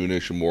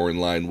cartoonish and more in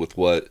line with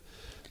what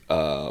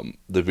the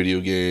video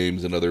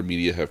games and other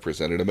media have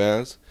presented him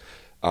as.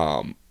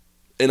 And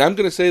I'm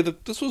going to say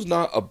that this was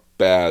not a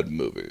bad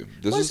movie.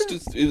 This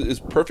is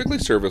perfectly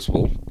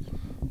serviceable.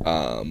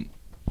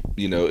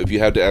 If you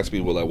had to ask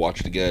me, will I watch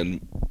it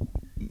again?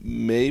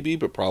 Maybe,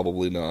 but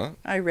probably not.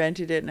 I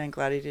rented it, and I'm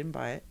glad I didn't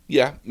buy it.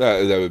 Yeah,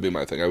 that would be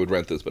my thing. I would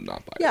rent this, but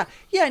not buy it.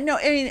 Yeah. No,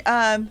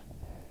 I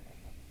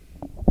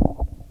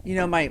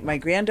mean, my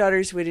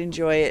granddaughters would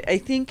enjoy it. I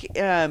think,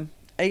 I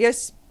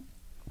guess,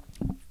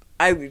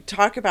 I'll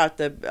talk about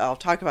the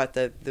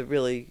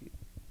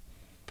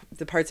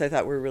parts I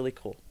thought were really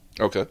cool.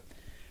 Okay.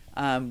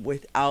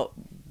 Without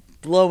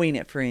blowing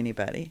it for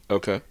anybody.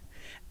 Okay.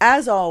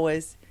 As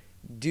always,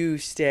 do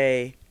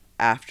stay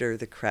after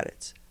the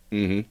credits.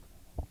 Mm-hmm.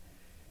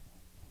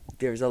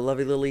 There's a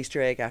lovely little Easter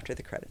egg after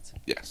the credits.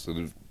 Yes.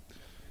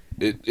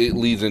 It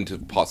leads into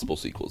possible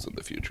sequels in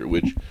the future,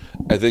 which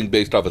I think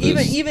based off of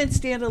this... Even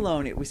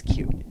standalone, it was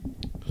cute.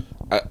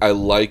 I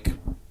like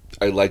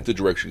the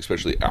direction,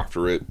 especially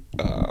after it,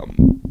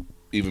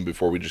 even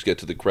before we just get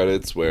to the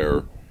credits,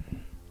 where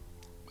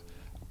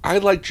I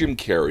like Jim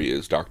Carrey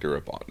as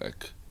Dr.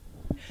 Robotnik.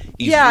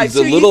 He's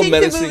a little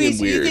menacing and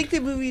weird. You think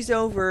the movie's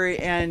over,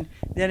 and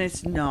then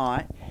it's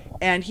not.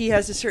 And he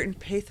has a certain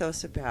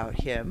pathos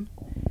about him.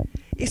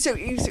 So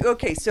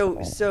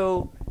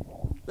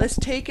let's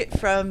take it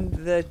from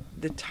the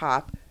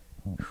top.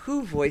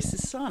 Who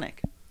voices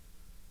Sonic?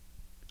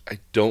 I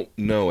don't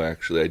know,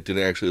 actually. I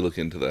didn't actually look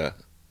into that.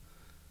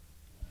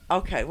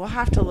 Okay, we'll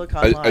have to look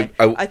online.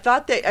 I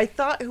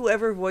thought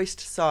whoever voiced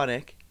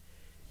Sonic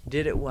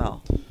did it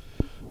well.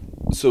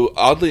 So,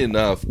 oddly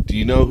enough, do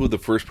you know who the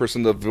first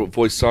person that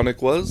voiced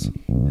Sonic was?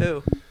 Who?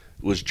 It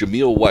was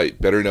Jameel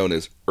White, better known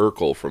as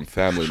Urkel from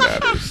Family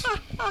Matters.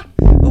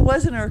 It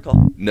wasn't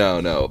Urkel.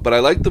 No. But I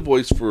like the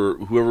voice for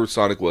whoever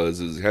Sonic was.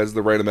 It has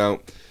the right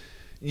amount.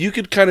 You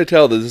could kind of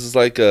tell that this is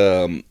like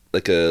a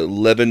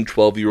 11,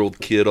 12-year-old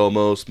kid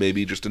almost,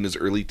 maybe just in his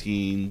early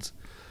teens.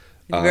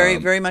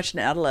 Very much an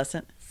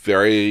adolescent.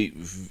 Very,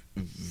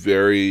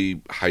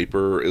 very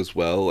hyper as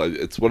well.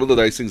 It's one of the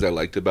nice things I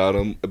liked about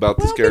him, about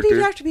this character. But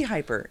he'd have to be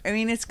hyper. I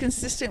mean, it's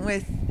consistent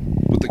with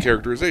the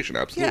characterization,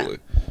 absolutely.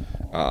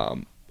 Yeah.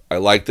 I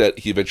like that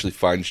he eventually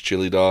finds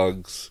chili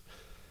dogs.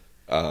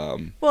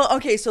 Well,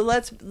 okay, so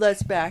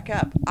let's back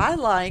up. I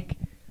like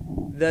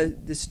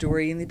the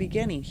story in the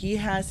beginning. He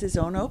has his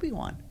own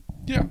Obi-Wan.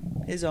 Yeah.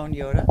 His own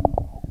Yoda.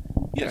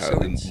 Yeah,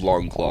 in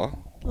Long Claw.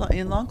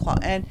 In Long Claw.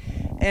 And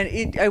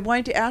I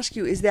wanted to ask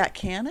you, is that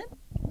canon?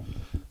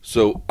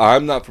 So,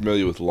 I'm not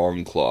familiar with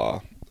Long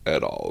Claw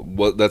at all.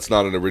 That's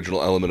not an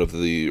original element of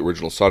the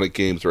original Sonic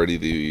games or any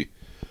of the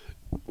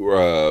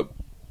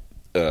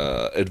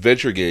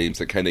adventure games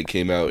that kind of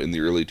came out in the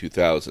early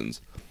 2000s.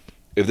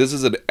 If this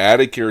is an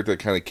added character that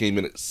kind of came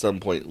in at some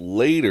point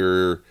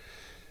later,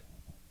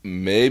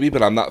 maybe,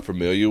 but I'm not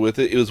familiar with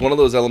it. It was one of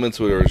those elements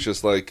where it's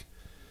just like,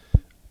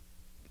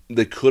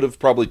 they could have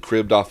probably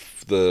cribbed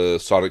off the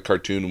Sonic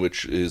cartoon,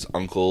 which his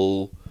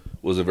uncle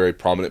was a very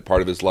prominent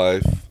part of his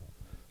life,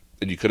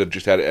 and you could have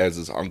just had it as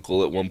his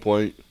uncle at one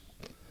point.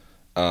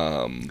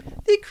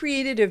 They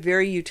created a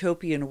very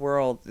utopian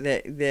world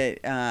that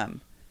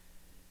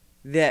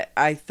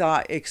I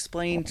thought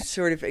explained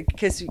sort of,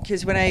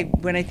 because when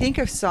I think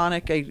of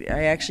Sonic, I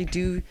actually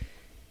do.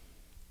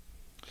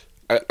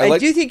 I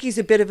do think he's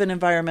a bit of an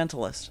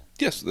environmentalist.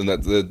 Yes, and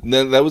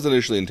that was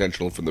initially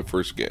intentional from the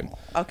first game.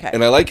 Okay.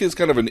 And I like his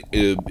kind of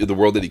the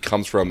world that he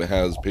comes from. It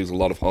pays a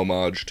lot of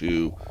homage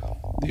to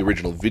the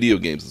original video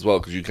games as well,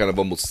 because you kind of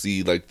almost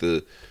see like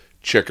the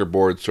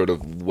checkerboard sort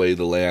of way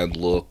the land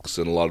looks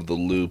and a lot of the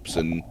loops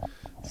and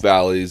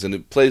valleys, and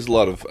it plays a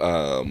lot of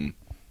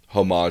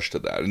homage to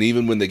that. And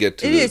even when they get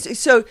to it is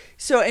so.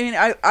 I mean,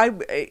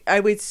 I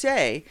would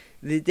say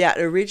that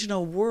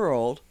original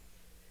world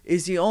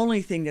is the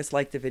only thing that's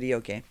like the video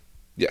game.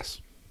 Yes.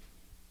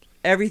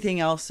 Everything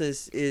else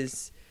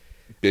is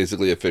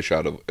basically a fish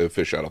out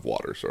of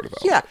water sort of.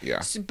 Yeah,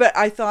 yeah. But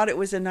I thought it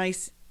was a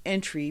nice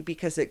entry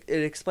because it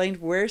explained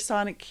where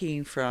Sonic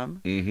came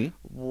from,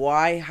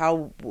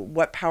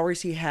 what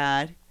powers he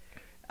had,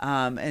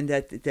 and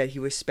that he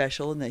was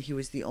special and that he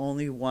was the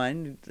only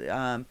one.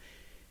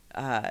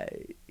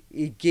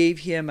 It gave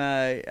him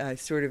a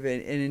sort of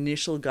an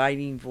initial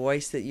guiding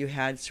voice that you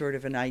had sort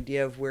of an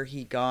idea of where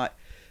he got,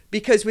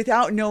 because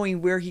without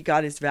knowing where he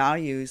got his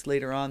values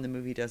later on, the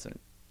movie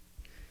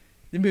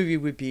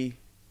would be.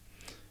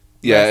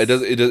 Yeah, it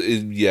does.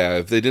 Yeah,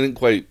 if they didn't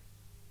quite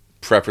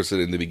preface it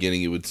in the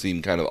beginning, it would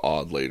seem kind of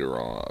odd later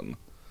on.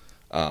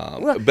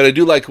 But I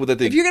do like what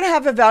they. If you're going to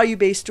have a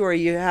value-based story,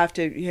 you have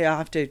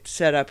to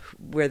set up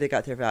where they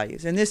got their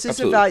values, and this is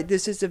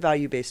a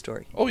value-based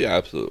story. Oh yeah,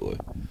 absolutely.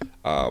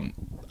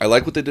 I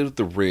like what they did with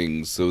the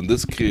rings. So in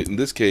this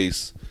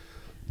case,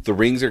 the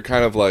rings are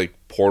kind of like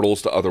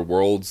portals to other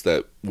worlds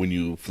that when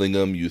you fling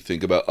them, you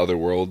think about other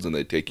worlds and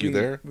they take you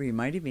there.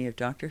 Reminded me of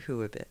Doctor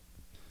Who a bit.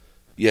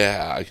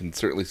 Yeah, I can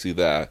certainly see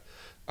that.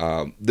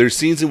 There's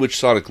scenes in which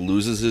Sonic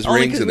loses his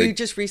rings, and we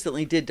just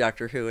recently did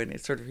Doctor Who, and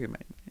it sort of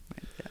reminded me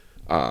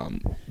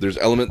of that.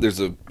 There's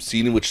a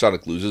scene in which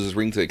Sonic loses his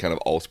rings. They kind of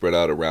all spread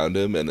out around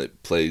him, and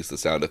it plays the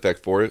sound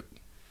effect for it.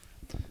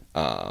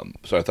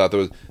 So I thought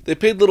they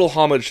paid little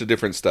homage to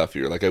different stuff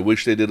here. Like I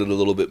wish they did it a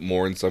little bit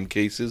more in some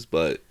cases,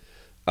 but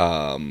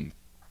again,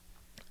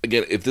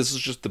 if this is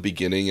just the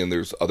beginning and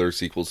there's other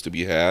sequels to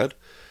be had,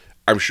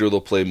 I'm sure they'll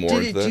play more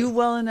into that. Did it do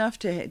well enough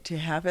to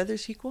have other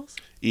sequels?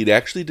 It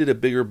actually did a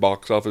bigger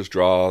box office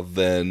draw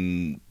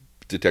than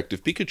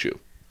Detective Pikachu.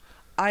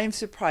 I am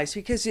surprised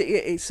because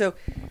so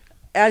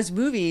as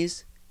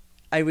movies,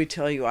 I would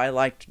tell you I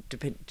liked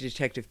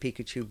Detective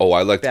Pikachu. Oh,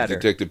 I liked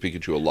Detective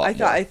Pikachu a lot.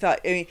 I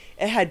thought. I mean,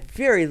 it had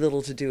very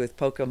little to do with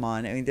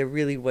Pokemon. I mean, there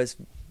really was.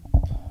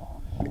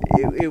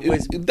 It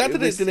was not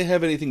that it didn't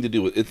have anything to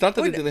do with. It's not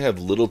that it didn't have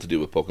little to do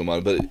with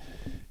Pokemon, but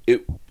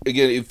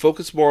it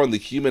focused more on the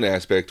human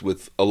aspect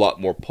with a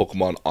lot more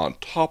Pokemon on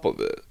top of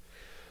it.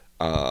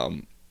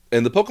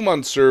 And the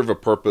Pokemon serve a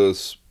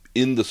purpose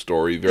in the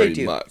story very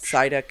much.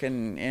 Psyduck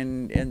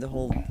and the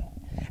whole.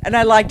 And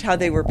I liked how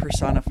they were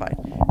personified.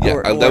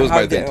 Yeah, that was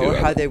my thing too. Or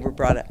how they were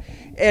brought up.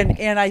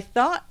 And I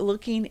thought,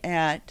 looking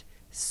at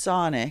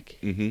Sonic,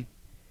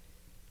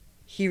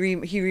 he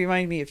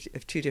reminded me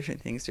of two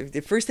different things.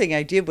 The first thing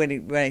I did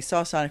when I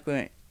saw Sonic, I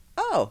went,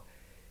 oh,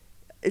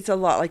 it's a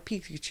lot like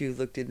Pikachu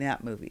looked in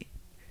that movie.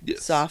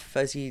 Yes. Soft,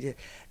 fuzzy.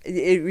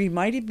 It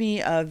reminded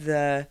me of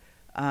the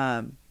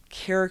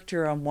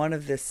character on one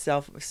of the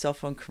cell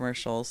phone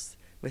commercials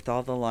with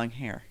all the long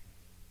hair.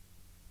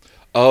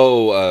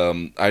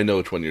 Oh, I know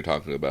which one you're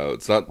talking about.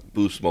 It's not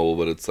Boost Mobile,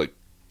 but it's like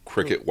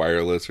Cricket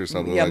Wireless or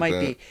something like that. Yeah,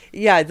 it might be.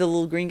 Yeah, the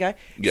little green guy.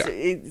 Yeah. So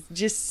it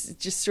just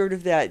sort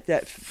of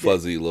that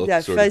fuzzy look.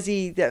 That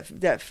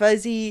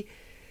fuzzy.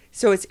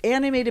 So it's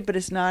animated, but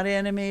it's not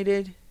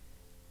animated.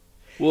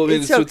 Well, I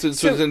mean, so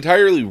it's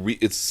entirely.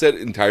 It's set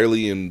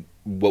entirely in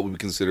what we would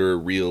consider a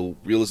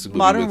realistic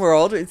modern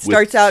world. It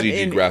starts out CG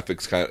in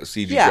graphics,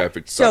 CG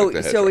graphics.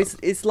 So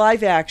it's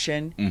live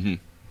action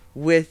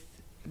with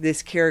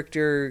this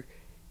character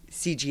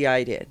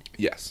CGI'd in.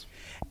 Yes.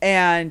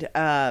 And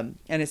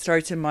it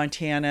starts in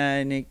Montana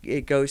and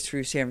it goes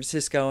through San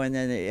Francisco and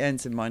then it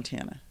ends in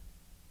Montana.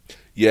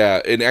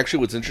 Yeah, and actually,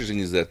 what's interesting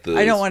is that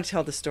I don't want to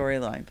tell the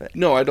storyline, but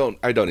no, I don't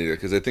either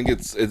because I think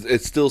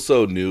it's still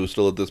so new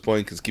at this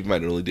point. Because keep in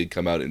mind, it only did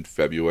come out in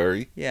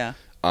February. Yeah.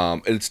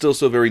 And it's still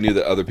so very new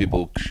that other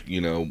people,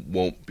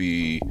 won't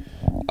be.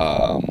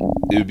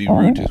 It would be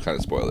rude to kind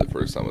of spoil it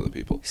for some of the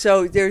people.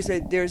 So there's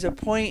a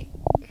point.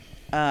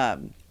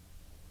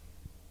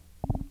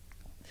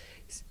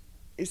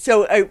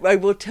 So I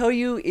will tell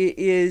you, it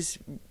is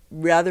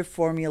rather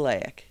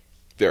formulaic.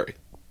 Very.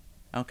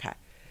 Okay.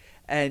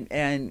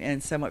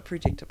 And somewhat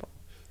predictable.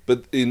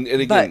 But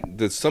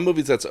some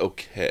movies that's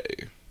okay.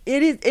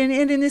 It is,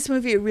 and in this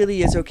movie, it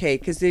really is okay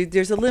because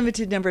there's a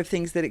limited number of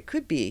things that it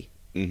could be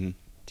to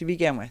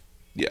begin with.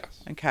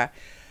 Yes. Okay.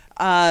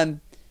 In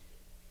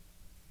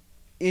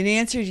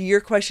answer to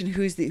your question,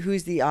 who's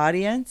the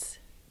audience?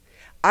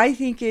 I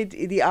think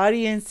the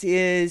audience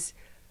is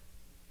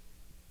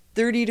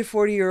 30 to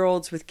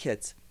 40-year-olds with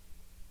kids.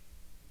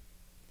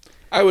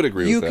 I would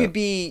agree with that.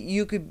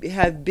 You could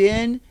have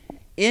been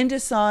into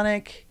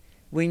Sonic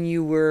when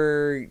you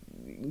were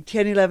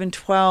 10, 11,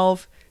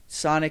 12.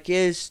 Sonic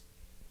is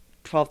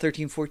 12,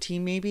 13,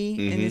 14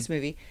 maybe in this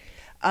movie.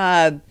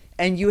 And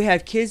you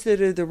have kids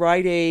that are the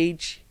right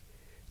age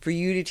for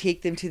you to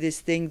take them to this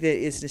thing that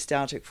is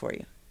nostalgic for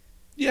you.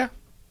 Yeah,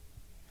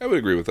 I would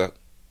agree with that.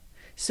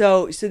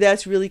 So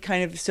that's really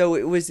kind of, so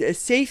it was a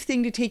safe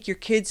thing to take your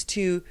kids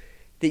to,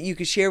 that you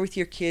could share with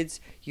your kids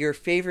your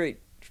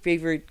favorite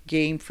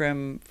game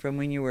from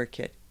when you were a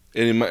kid.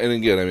 And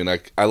again, I mean,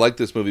 I like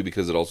this movie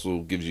because it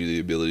also gives you the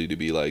ability to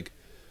be like,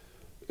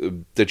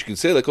 that you can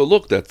say like, oh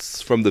look,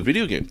 that's from the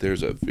video game.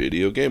 There's a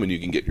video game, and you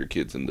can get your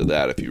kids into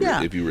that if you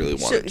really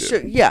wanted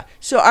to.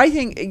 So I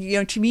think,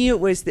 to me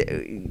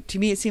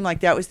it seemed like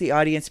that was the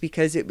audience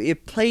because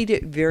it played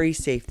it very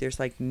safe. There's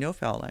like no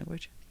foul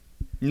language.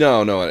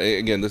 No.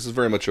 Again, this is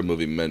very much a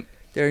movie meant.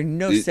 There are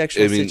no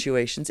sexual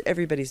situations.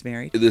 Everybody's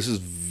married. This is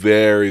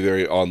very,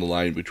 very on the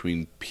line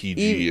between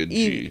PG and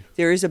G.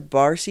 There is a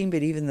bar scene,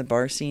 but even the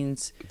bar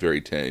scene's very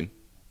tame.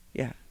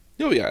 Yeah.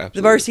 Oh yeah, absolutely.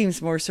 The bar scene's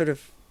more sort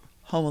of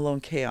Home Alone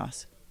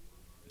chaos.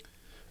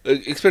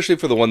 Especially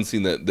for the one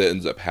scene that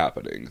ends up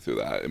happening through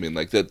that. I mean,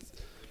 like that.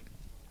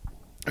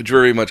 It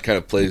very much kind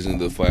of plays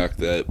into the fact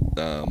that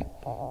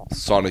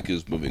Sonic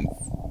is moving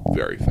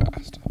very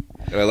fast,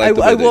 and I like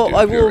the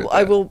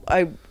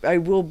way I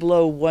will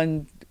blow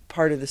one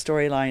part of the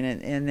storyline,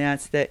 and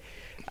that's that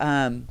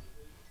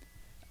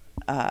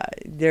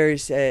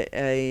there's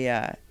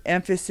a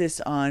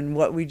emphasis on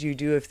what would you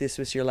do if this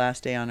was your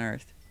last day on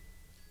Earth.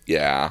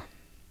 Yeah.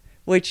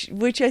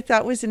 Which I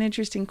thought was an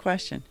interesting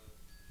question.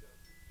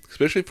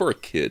 Especially for a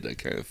kid, that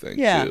kind of thing,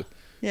 too.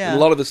 Yeah. And a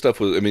lot of this stuff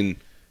was, I mean,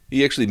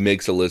 he actually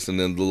makes a list, and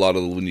then a lot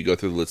of, when you go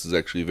through the list, is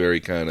actually very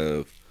kind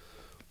of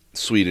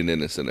sweet and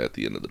innocent at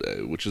the end of the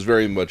day, which is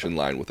very much in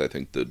line with, I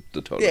think, the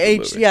tone of the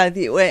age, movie. Yeah,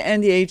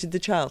 and the age of the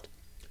child.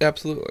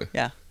 Absolutely.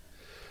 Yeah.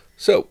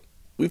 So,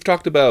 we've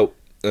talked about,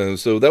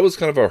 so that was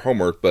kind of our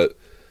homework, but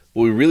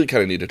what we really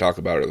kind of need to talk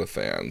about are the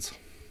fans.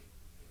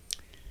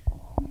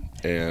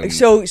 And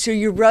so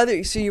your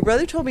brother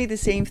told me the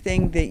same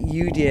thing that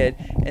you did,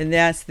 and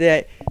that's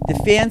that the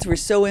fans were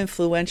so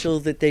influential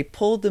that they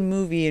pulled the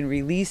movie and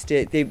released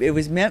it. It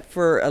was meant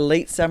for a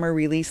late summer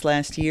release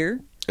last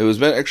year. It was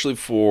meant actually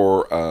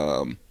for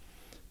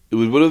it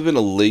would have been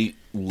a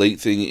late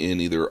thing in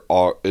either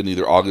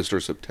August or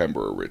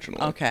September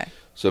originally. Okay.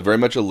 So very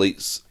much a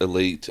late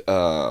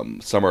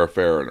summer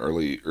affair and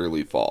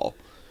early fall.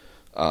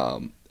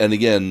 And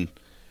again,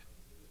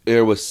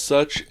 there was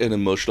such an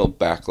emotional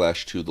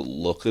backlash to the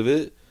look of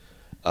it,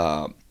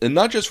 and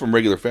not just from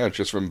regular fans,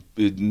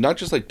 not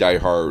just like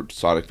diehard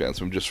Sonic fans,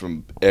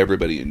 from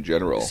everybody in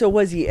general. So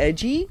was he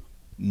edgy?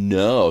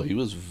 No, he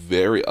was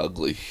very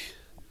ugly.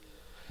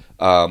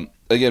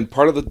 Again,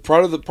 part of the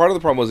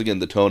problem was, again,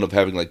 the tone of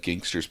having like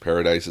Gangster's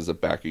Paradise as a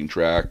backing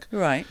track.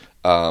 Right.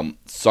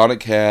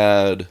 Sonic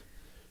had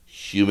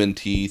human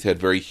teeth, had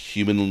very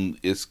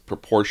human-esque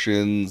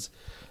proportions.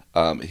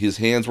 His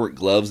hands weren't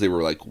gloves; they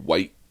were like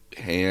white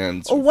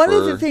hands. Oh, one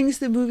of the things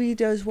the movie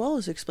does well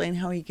is explain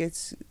how he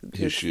gets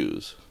his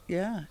shoes.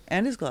 Yeah,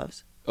 and his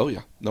gloves. Oh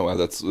yeah, no,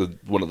 that's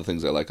one of the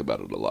things I like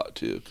about it a lot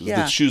too, because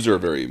the shoes are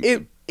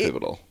very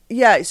pivotal.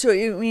 So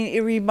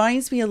it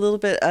reminds me a little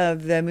bit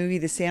of the movie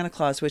The Santa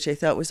Claus, which I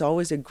thought was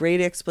always a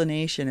great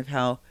explanation of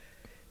how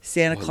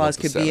Santa Claus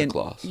could be in.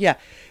 Yeah,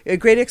 a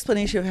great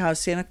explanation of how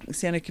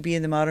Santa could be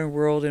in the modern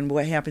world and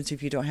what happens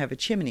if you don't have a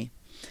chimney.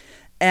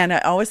 And I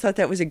always thought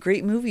that was a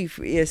great movie,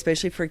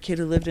 especially for a kid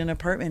who lived in an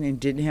apartment and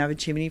didn't have a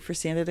chimney for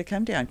Santa to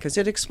come down, because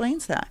it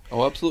explains that.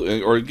 Oh,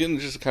 absolutely. Or again,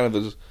 just kind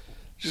of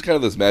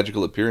this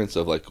magical appearance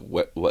of like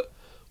what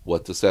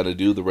does Santa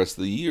do the rest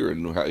of the year,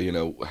 and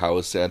how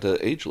is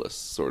Santa ageless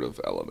sort of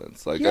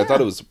elements. Like I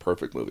thought it was a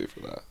perfect movie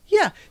for that.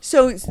 Yeah.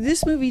 So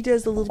this movie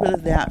does a little bit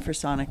of that for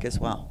Sonic as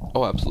well.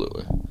 Oh,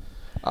 absolutely.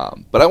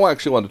 But I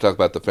actually want to talk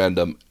about the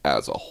fandom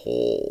as a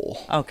whole.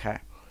 Okay.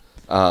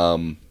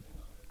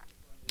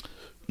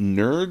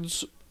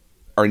 Nerds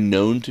are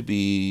known to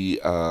be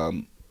a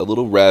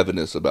little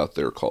ravenous about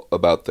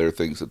their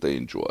things that they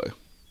enjoy.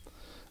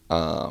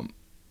 And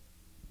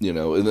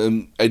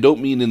I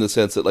don't mean in the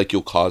sense that like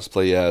you'll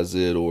cosplay as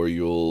it, or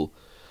you'll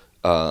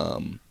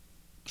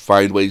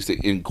find ways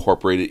to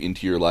incorporate it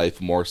into your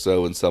life more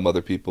so than some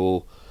other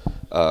people.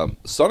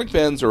 Sonic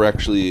fans are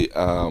actually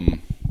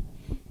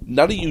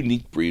not a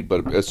unique breed,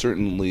 but a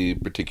certainly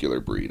particular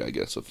breed, I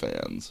guess, of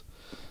fans.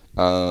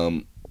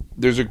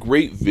 There's a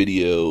great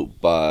video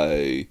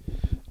by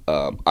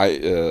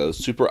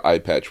Super Eye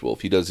Patch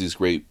Wolf. He does these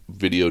great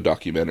video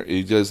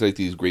He does like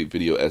these great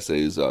video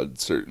essays on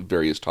certain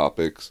various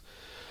topics.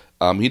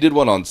 He did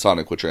one on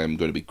Sonic, which I am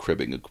going to be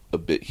cribbing a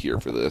bit here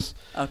for this.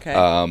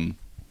 Okay.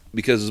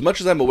 Because as much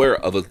as I'm aware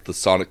of the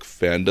Sonic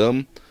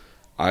fandom,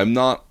 I'm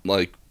not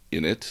like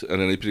in it at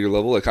any particular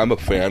level. Like I'm a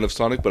fan of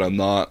Sonic, but I'm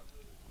not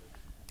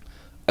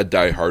a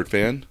diehard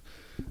fan.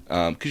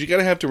 Because you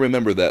gotta have to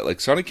remember that like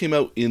Sonic came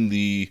out in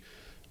the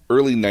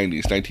early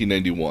 90s,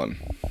 1991.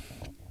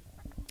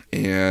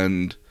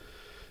 And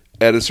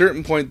at a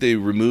certain point, in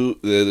the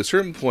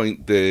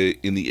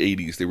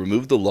 80s, they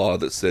removed the law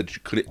that said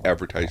you couldn't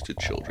advertise to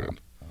children.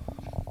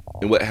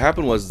 And what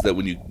happened was that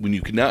when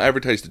you could now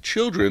advertise to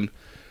children,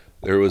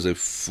 there was a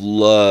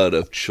flood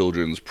of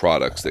children's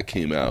products that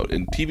came out,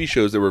 and TV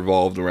shows that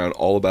revolved around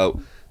all about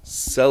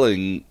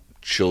selling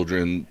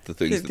children the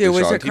things that they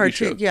saw on TV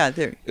shows. Yeah,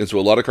 and so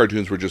a lot of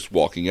cartoons were just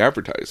walking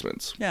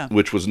advertisements. Yeah.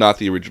 Which was not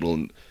the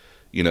original,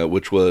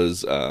 which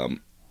was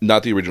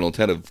not the original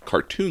intent of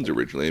cartoons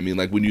originally. I mean,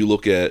 like when we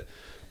look at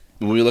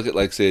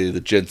like say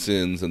the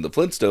Jetsons and the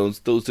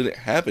Flintstones, those didn't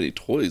have any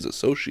toys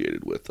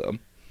associated with them.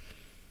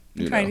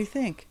 I'm trying to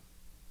think.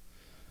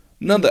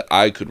 None that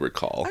I could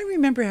recall. I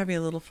remember having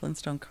a little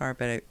Flintstone car,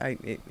 but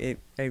I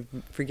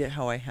forget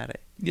how I had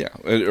it.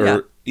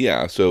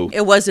 Yeah. So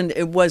it wasn't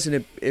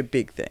a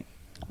big thing.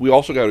 We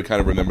also got to kind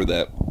of remember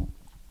that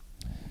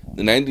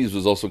the 90s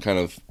was also kind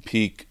of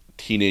peak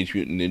Teenage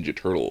Mutant Ninja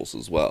Turtles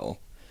as well.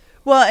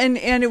 Well, and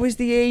it was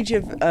the age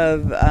of through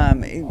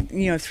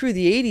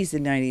the 80s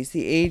and 90s,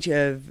 the age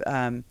of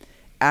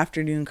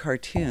afternoon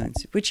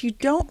cartoons, which you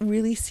don't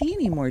really see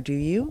anymore, do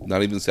you?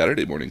 Not even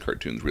Saturday morning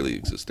cartoons really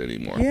exist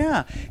anymore.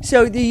 Yeah.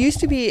 So there used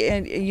to be,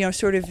 and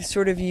sort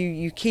of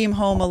you came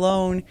home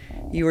alone.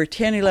 You were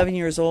 10, 11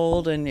 years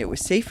old, and it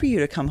was safe for you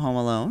to come home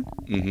alone.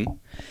 Mm-hmm.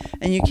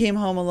 And you came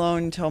home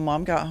alone until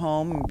Mom got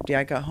home,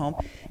 Dad got home,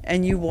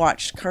 and you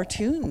watched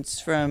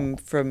cartoons from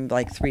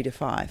like 3 to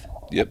 5.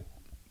 Yep.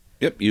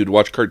 You'd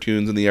watch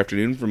cartoons in the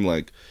afternoon from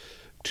like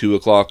 2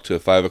 o'clock to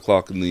 5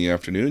 o'clock in the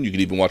afternoon. You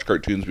could even watch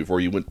cartoons before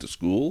you went to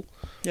school.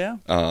 Yeah.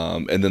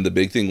 And then the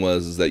big thing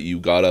was that you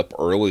got up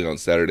early on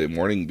Saturday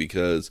morning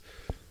because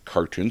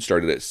cartoons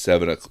started at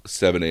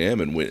 7 a.m.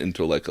 and went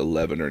until like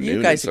 11 or noon.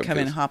 You guys would come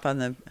in and hop on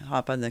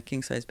the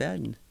king size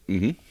bed.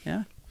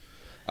 Yeah.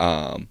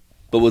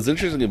 But what's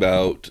interesting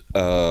about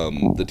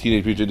the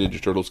Teenage Mutant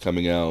Ninja Turtles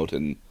coming out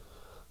and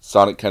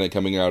Sonic kind of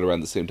coming out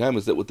around the same time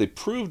is that what they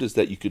proved is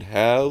that you could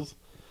have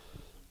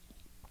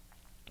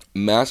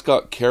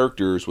mascot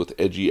characters with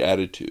edgy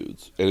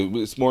attitudes, and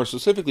it's more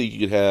specifically you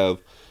could have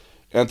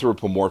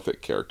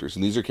anthropomorphic characters,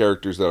 and these are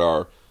characters that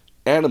are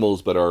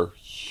animals but are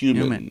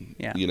human.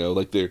 Yeah.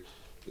 Like they're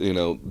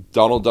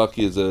Donald Duck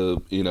is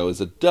a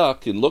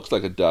duck and looks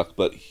like a duck,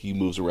 but he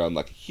moves around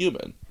like a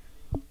human,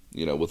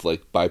 with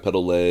like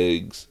bipedal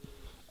legs.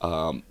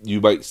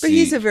 You might see, but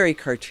he's a very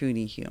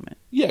cartoony human.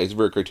 Yeah, he's a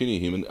very cartoony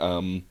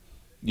human.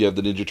 You have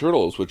the Ninja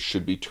Turtles, which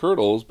should be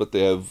turtles, but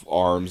they have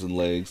arms and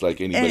legs like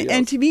anybody else.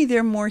 And to me,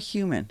 they're more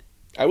human.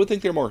 I would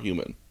think they're more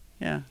human.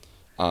 Yeah.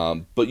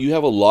 But you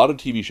have a lot of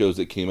TV shows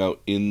that came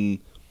out in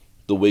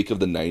the wake of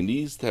the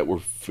 90s that were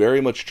very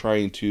much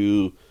trying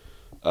to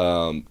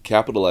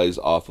capitalize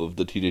off of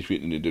the Teenage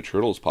Mutant Ninja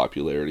Turtles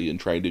popularity and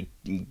trying to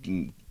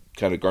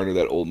kind of garner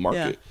that old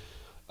market.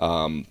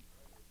 Yeah.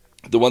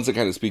 The ones that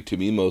kind of speak to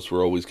me most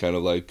were always kind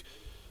of like,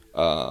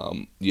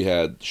 you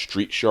had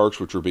Street Sharks,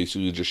 which were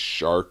basically just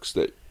sharks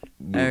that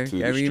moved through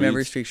the streets. I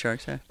remember Street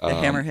Sharks, the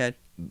Hammerhead.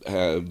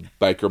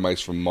 Biker Mice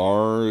from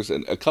Mars,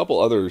 and a couple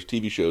other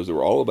TV shows that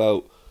were all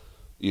about,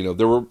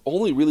 there were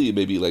only really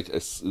maybe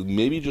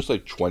just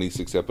like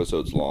 26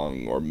 episodes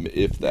long, or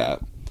if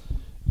that.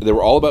 They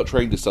were all about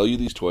trying to sell you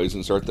these toys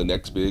and start the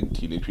next big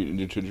Teenage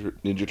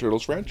Mutant Ninja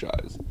Turtles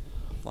franchise.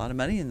 A lot of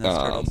money in those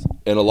turtles.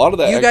 And a lot of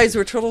that... You guys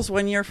were turtles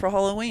one year for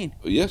Halloween.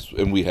 Yes,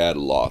 and we had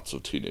lots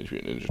of Teenage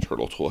Mutant Ninja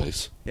Turtle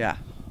toys. Yeah.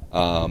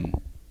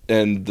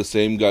 And the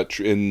same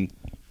the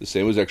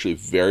same was actually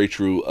very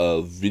true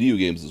of video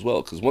games as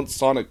well, because once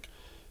Sonic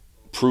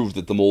proved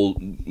that the mold,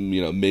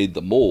 made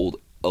the mold,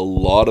 a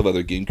lot of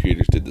other game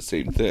creators did the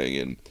same thing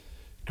and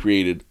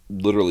created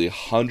literally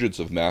hundreds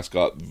of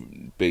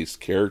mascot-based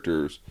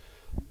characters,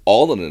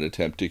 all in an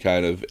attempt to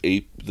kind of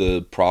ape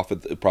the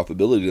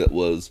profitability that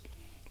was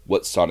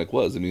what Sonic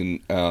was. I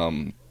mean,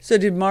 so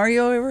did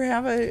Mario ever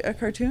have a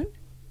cartoon?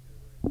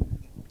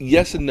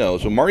 Yes and no.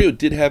 So Mario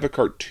did have a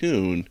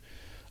cartoon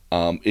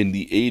in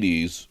the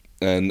 80s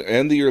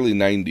and the early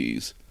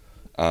 90s.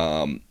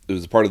 It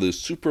was part of the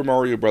Super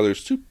Mario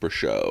Brothers Super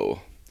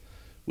Show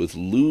with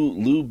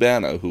Lou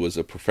Bana, who was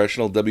a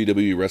professional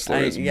WWE wrestler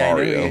as Mario. I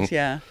know he is,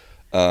 yeah.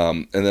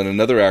 And then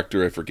another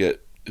actor, I forget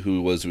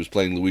who was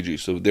playing Luigi.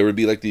 So there would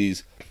be like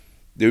these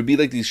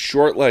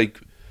short, like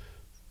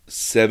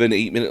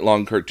 7-8 minute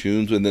long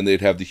cartoons, and then they'd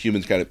have the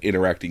humans kind of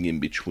interacting in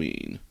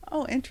between.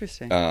 Oh,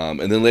 interesting. And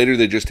then later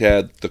they just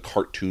had the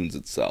cartoons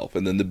itself,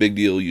 and then the big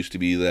deal used to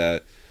be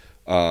that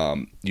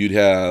then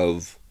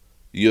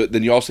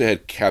you also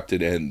had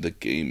Captain N, the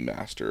Game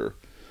Master,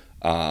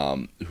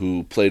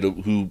 who played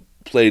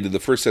in the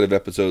first set of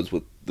episodes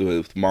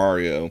with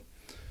Mario,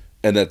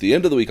 and at the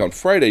end of the week on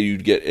Friday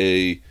you'd get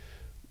a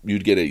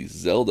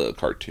Zelda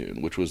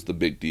cartoon, which was the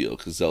big deal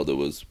because Zelda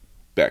was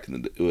back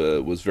in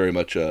the was very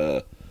much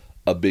a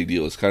big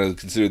deal. It's kind of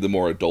considered the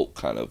more adult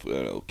kind of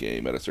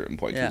game at a certain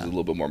point. Yeah. It was a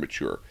little bit more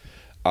mature.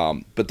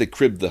 But they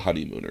cribbed the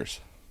Honeymooners,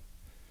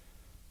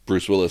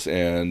 Bruce Willis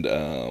and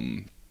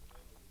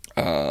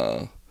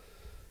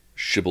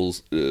Sybil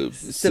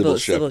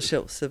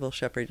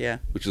Shepherd, yeah.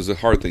 Which is a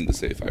hard thing to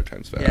say 5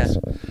 times fast.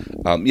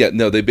 Yeah.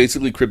 No, they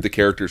basically cribbed the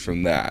characters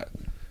from that.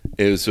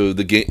 And so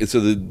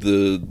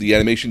the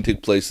animation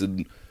took place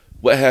in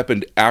what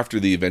happened after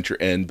the adventure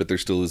end, but there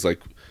still is like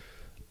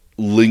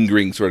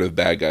lingering sort of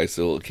bad guys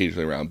still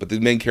occasionally around. But the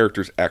main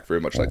characters act very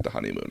much like the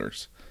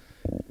Honeymooners.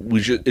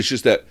 It's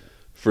just that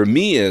for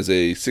me as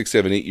a 6,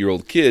 7,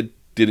 8-year-old kid,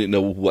 didn't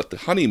know what the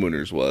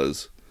Honeymooners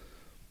was.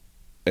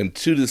 And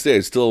to this day,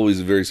 I'm still always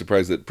very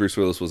surprised that Bruce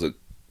Willis was a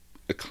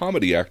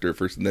comedy actor at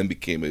first and then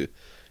became a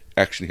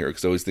action hero.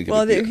 Because I always think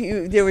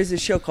there was a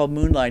show called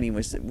Moonlighting,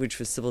 which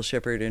was Sybil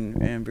Shepherd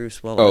and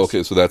Bruce Willis. Oh,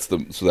 okay. So that's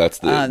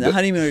the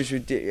Honeymooners were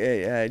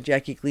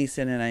Jackie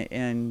Gleason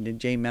and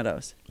Jane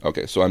Meadows.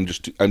 Okay, so I'm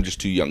just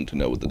too young to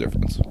know what the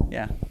difference.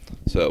 Yeah.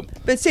 So.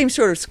 But same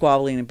sort of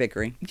squabbling and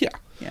bickering. Yeah.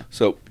 Yeah.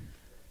 So,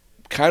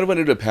 kind of what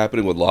ended up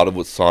happening with a lot of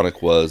what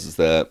Sonic was is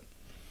that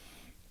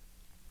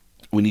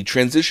when the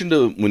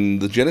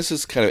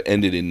Genesis kind of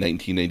ended in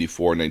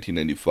 1994,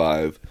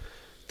 1995,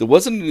 there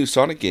wasn't a new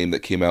Sonic game that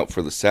came out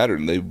for the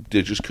Saturn. They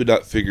just could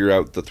not figure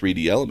out the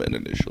 3D element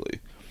initially.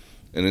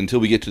 And until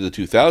we get to the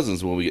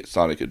 2000s when we get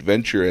Sonic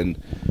Adventure,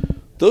 and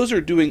those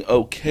are doing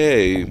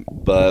okay,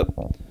 but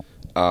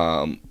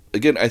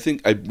again, I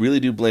think I really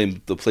do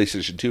blame the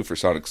PlayStation 2 for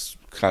Sonic's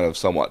kind of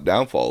somewhat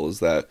downfall, is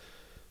that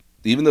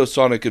even though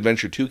Sonic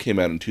Adventure 2 came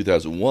out in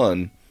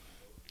 2001,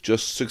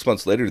 just 6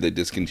 months later, they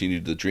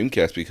discontinued the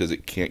Dreamcast because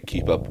it can't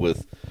keep up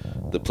with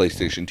the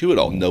PlayStation 2 at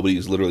all. Nobody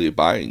is literally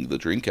buying the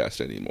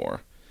Dreamcast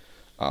anymore.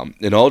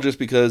 And all just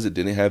because it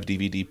didn't have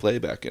DVD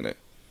playback in it.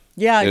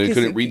 Yeah. And it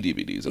couldn't read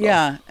DVDs at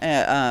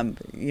all.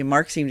 Yeah.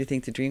 Mark seemed to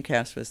think the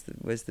Dreamcast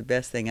was the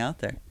best thing out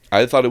there.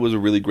 I thought it was a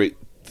really great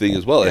thing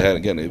as well.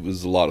 It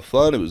was a lot of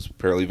fun. It was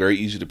apparently very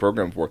easy to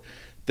program for.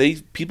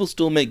 People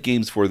still make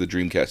games for the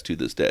Dreamcast to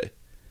this day.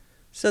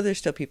 So there's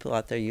still people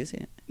out there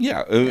using it.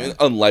 Yeah,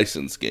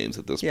 unlicensed games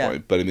at this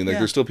point. But I mean,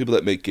 there's still people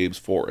that make games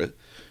for it.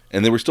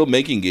 And they were still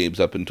making games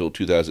up until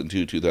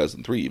 2002,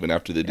 2003, even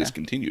after they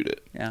discontinued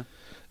it. Yeah.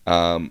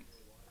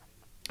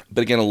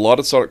 But again, a lot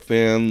of Sonic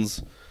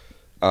fans,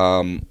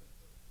 there's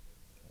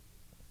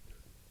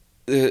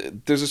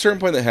a certain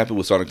point that happened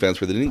with Sonic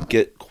fans where they didn't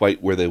get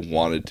quite where they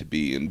wanted to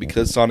be. And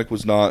because Sonic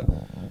was not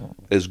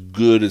as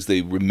good as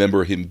they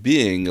remember him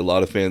being, a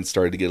lot of fans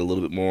started to get a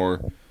little bit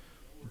more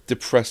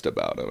depressed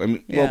about him. I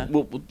mean,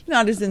 well,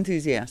 not as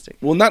enthusiastic.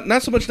 Well,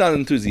 not so much not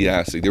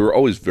enthusiastic. They were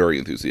always very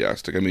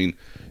enthusiastic. I mean,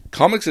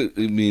 comics. I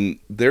mean,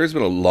 there's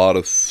been a lot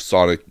of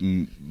Sonic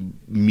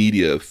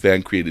media,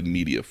 fan created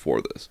media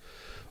for this.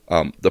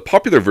 The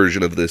popular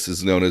version of this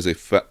is known as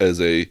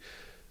a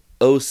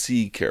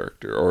OC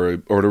character or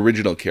an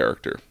original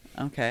character.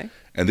 Okay.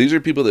 And these are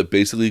people that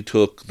basically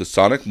took the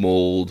Sonic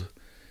mold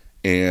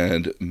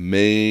and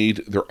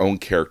made their own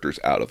characters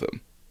out of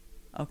him.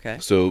 Okay.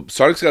 So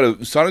Sonic's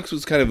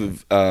was kind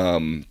of a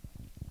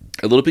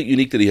little bit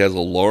unique that he has a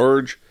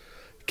large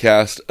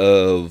cast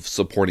of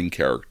supporting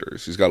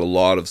characters. He's got a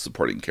lot of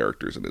supporting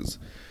characters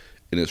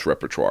in his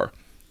repertoire,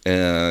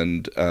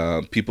 and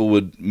people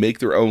would make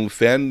their own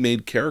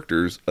fan-made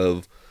characters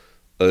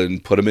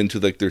and put them into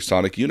like their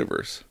Sonic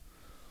universe.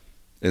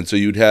 And so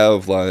you'd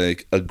have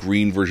like a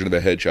green version of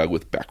a hedgehog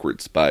with backward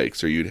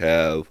spikes, or you'd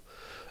have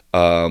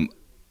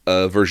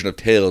a version of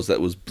Tails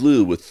that was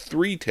blue with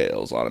 3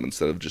 tails on him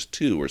instead of just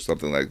 2 or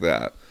something like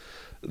that.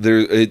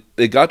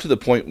 It got to the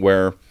point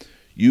where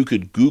you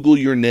could Google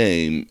your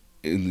name,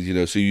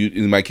 and, so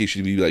in my case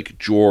you'd be like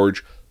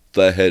George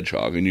the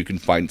Hedgehog, and you can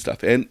find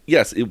stuff. And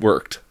yes, it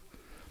worked.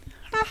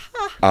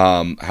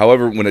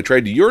 However, when I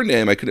tried your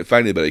name, I couldn't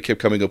find anybody. I kept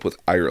coming up with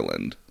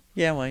Ireland.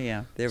 Yeah, well,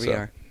 yeah, there we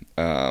are.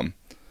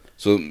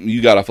 So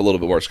you got off a little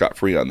bit more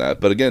scot-free on that.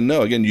 But again,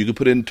 you could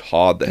put in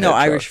Todd the Hedgehog. No,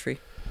 Irish-free.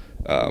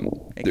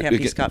 It can't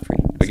be scot-free.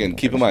 Again,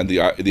 keep in mind,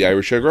 the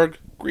Irish Hedgehog,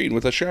 green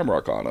with a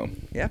shamrock on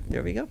him. Yeah,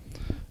 there we go.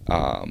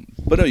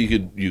 But no, you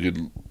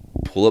could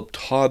pull up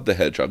Todd the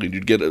Hedgehog, and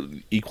you'd get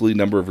an equally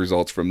number of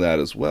results from that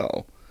as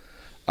well.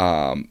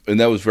 And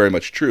that was very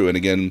much true. And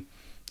again,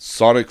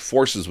 Sonic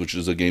Forces, which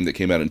is a game that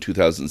came out in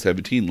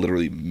 2017,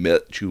 literally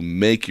met to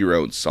make your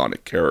own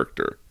Sonic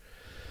character,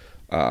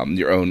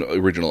 your own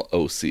original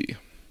OC.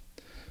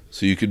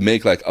 So you could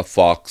make like a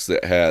fox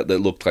that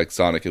looked like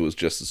Sonic. It was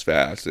just as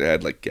fast. It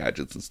had like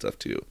gadgets and stuff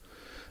too.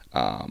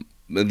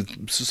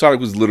 And so Sonic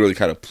was literally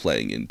kind of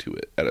playing into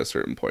it at a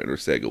certain point, or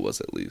Sega was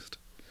at least.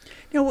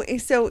 Now,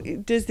 so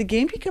does the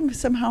game become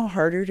somehow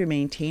harder to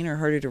maintain or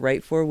harder to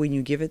write for when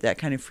you give it that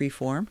kind of free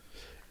form?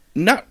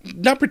 Not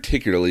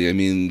particularly. I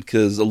mean,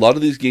 because a lot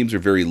of these games are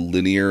very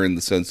linear in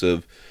the sense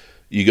of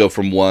you go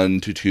from 1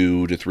 to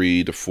 2 to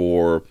 3 to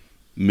 4.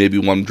 Maybe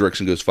one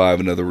direction goes 5,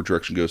 another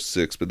direction goes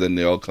 6, but then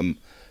they all come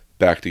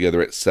back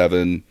together at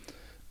 7.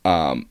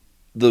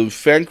 The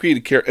fan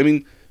created character. I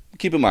mean,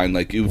 keep in mind,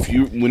 like if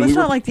you it's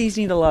not like these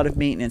need a lot of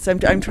maintenance. I'm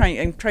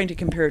trying to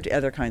compare it to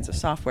other kinds of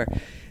software,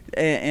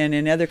 and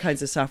in other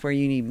kinds of software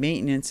you need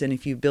maintenance, and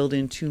if you build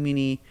in too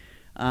many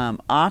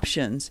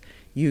options,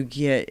 you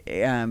get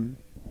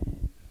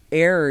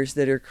errors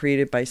that are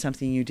created by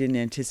something you didn't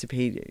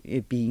anticipate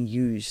it being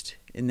used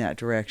in that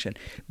direction.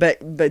 But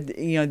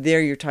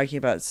there you're talking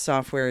about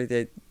software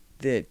that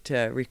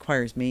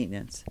requires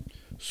maintenance.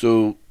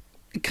 So,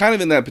 kind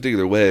of in that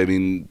particular way, I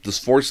mean,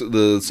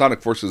 the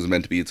Sonic Forces is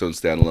meant to be its own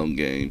standalone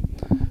game.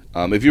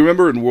 If you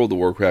remember in World of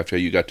Warcraft how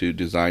you got to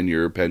design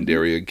your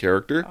Pandaria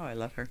character. Oh, I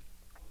love her.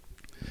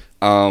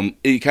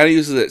 It kind of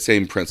uses that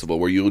same principle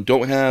where you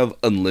don't have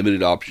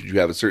unlimited options. You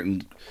have a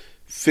certain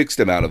fixed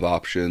amount of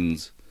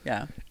options.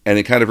 Yeah. And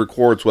it kind of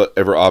records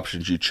whatever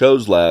options you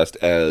chose last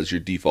as your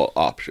default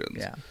options.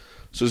 Yeah.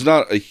 So there's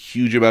not a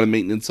huge amount of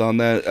maintenance on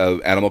that.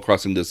 Animal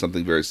Crossing does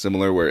something very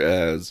similar,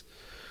 whereas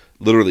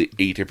literally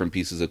 8 different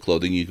pieces of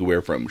clothing you can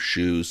wear, from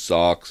shoes,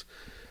 socks,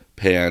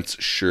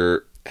 pants,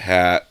 shirt,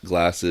 hat,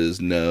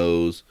 glasses,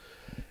 nose,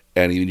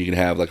 and even you can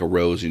have like a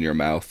rose in your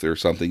mouth or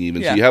something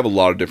even. Yeah. So you have a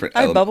lot of different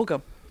elements. I have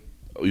bubblegum.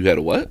 Oh, you had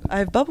a what? I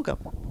have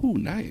bubblegum. Ooh,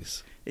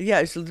 nice. Yeah,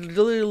 it's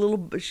literally a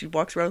little, she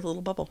walks around with a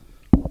little bubble.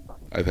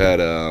 I've had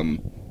a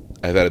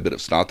bit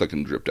of snot that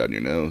can drip down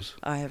your nose.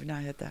 I have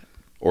not had that.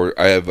 Or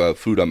I have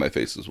food on my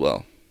face as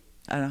well.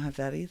 I don't have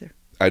that either.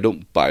 I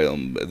don't buy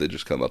them; they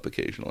just come up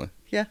occasionally.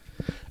 Yeah.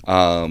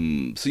 So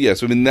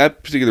in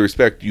that particular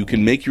respect, you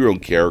can make your own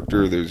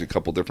character. There's a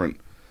couple different.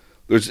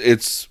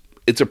 It's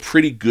a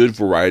pretty good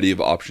variety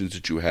of options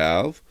that you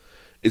have.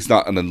 It's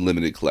not an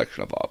unlimited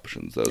collection of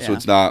options though, so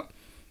it's not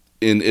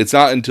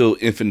until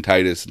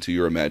infinitious until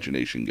your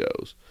imagination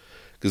goes,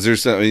 because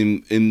there's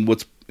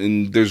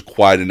there's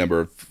quite a number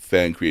of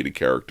fan created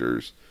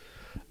characters.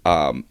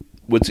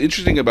 What's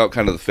interesting about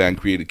kind of the fan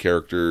created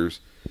characters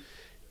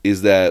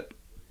is that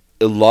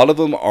a lot of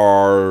them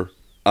are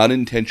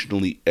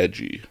unintentionally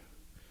edgy.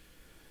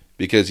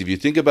 Because if you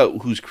think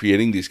about who's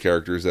creating these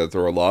characters, that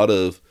there are a lot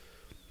of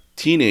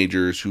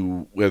teenagers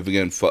who have,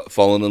 again,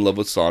 fallen in love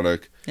with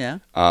Sonic. Yeah.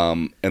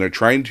 And are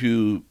trying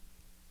to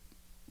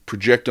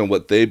project on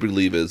what they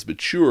believe is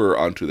mature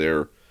onto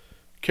their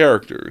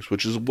characters,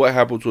 which is what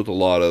happens with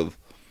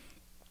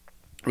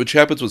which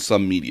happens with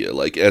some media.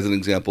 Like, as an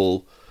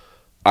example,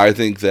 I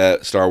think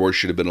that Star Wars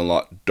should have been a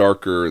lot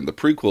darker in the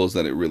prequels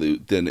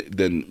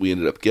than we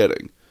ended up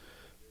getting.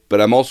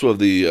 But I'm also of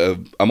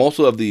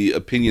the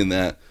opinion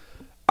that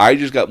I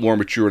just got more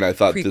mature and I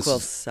thought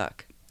prequels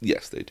suck.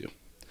 Yes, they do.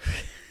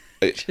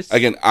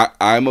 Again,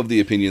 I'm of the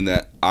opinion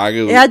that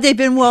had they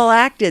been well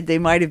acted, they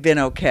might have been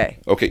okay.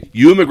 Okay,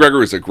 Ewan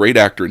McGregor is a great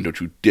actor, and don't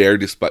you dare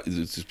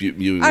dispute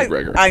Ewan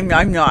McGregor.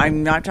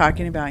 I'm not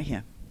talking about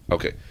him.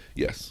 Okay.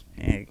 Yes.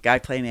 Guy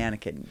playing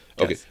Anakin.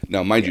 Okay.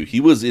 Now, mind you, he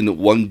was in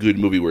one good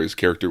movie where his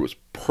character was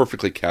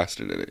perfectly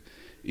casted in it.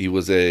 He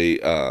was a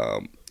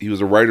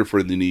writer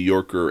for the New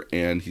Yorker,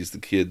 and he's the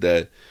kid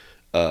that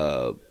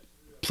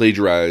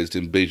plagiarized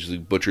and basically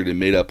butchered and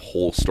made up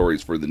whole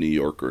stories for the New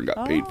Yorker and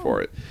got paid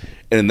for it.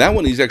 And in that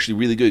one, he's actually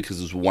really good because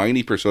his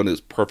whiny persona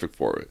is perfect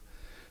for it.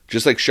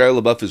 Just like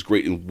Shia LaBeouf is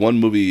great in one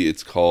movie.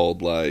 It's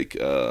called like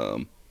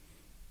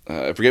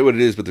I forget what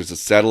it is, but there's a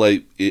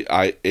satellite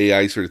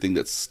AI sort of thing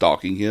that's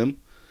stalking him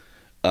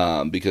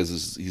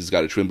because he's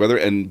got a twin brother,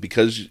 and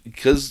because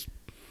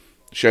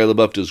Shia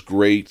LaBeouf does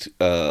great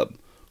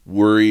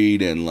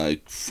worried and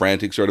like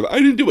frantic sort of, I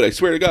didn't do it, I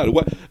swear to God,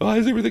 why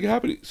is everything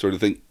happening sort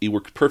of thing. He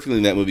worked perfectly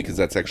in that movie because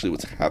that's actually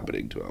what's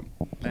happening to him.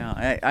 Well,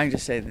 I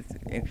just say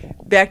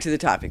that, back to the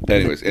topic.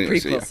 Anyways,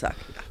 prequels suck.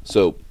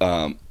 So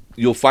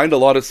you'll find a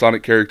lot of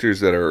Sonic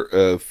characters that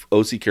are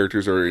OC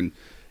characters are in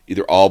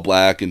either all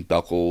black and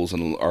buckles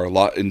and are a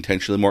lot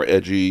intentionally more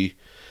edgy.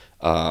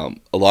 A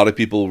lot of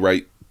people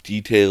write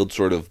detailed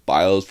sort of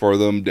bios for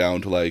them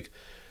down to like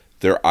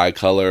their eye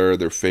color,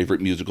 their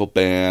favorite musical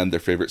band, their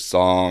favorite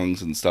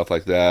songs and stuff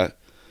like that.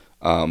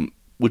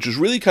 Which is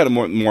really kind of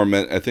more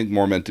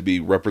meant to be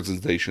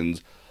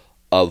representations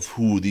of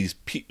who the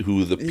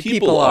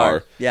people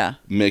are,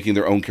 making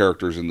their own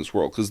characters in this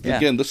world. Because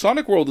again, the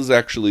Sonic world is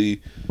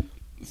actually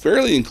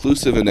fairly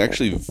inclusive and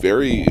actually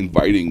very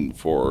inviting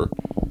for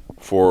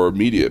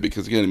media.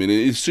 Because again, I mean,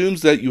 it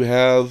assumes that you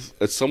have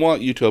a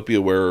somewhat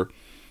utopia where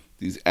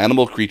these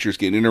animal creatures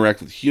can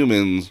interact with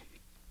humans.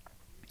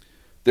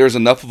 There's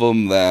enough of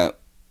them that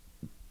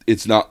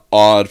it's not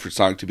odd for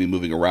Sonic to be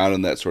moving around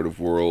in that sort of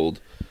world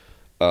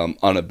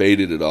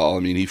unabated at all. I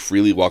mean, he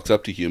freely walks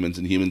up to humans,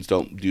 and humans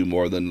don't do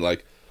more than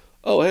like,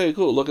 oh, hey,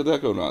 cool, look at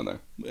that going on there.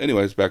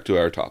 Anyways, back to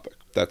our topic.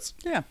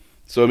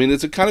 So, I mean,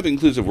 it's a kind of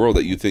inclusive world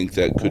that you think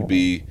that could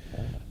be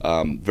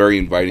very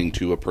inviting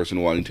to a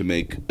person wanting to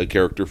make a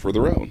character for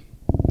their own.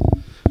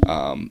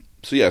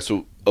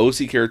 So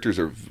OC characters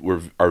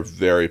are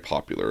very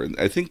popular, and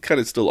I think kind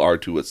of still are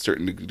to a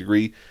certain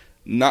degree.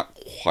 Not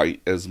quite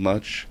as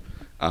much.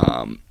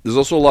 There's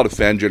also a lot of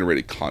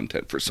fan-generated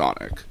content for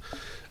Sonic.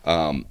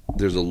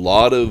 There's a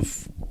lot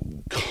of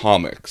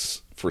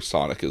comics for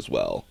Sonic as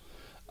well.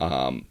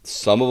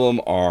 Some of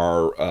them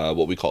are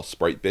what we call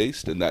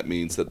sprite-based, and that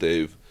means that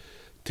they've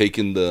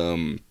taken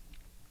the...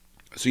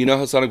 So you know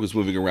how Sonic was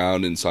moving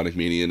around in Sonic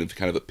Mania in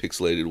kind of a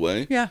pixelated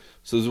way? Yeah.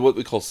 So there's what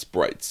we call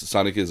sprites.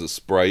 Sonic is a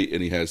sprite,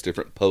 and he has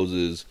different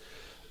poses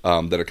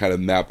that are kind of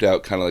mapped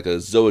out, kind of like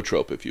a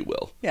zoetrope, if you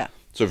will. Yeah.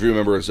 So if you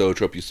remember a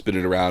zoetrope, you spin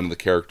it around, and the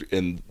character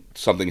and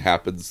something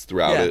happens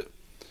throughout it.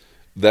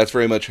 that's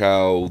very much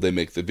how they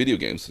make the video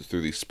games,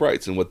 through these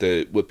sprites. And what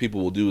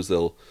people will do is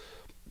they'll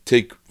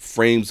take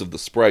frames of the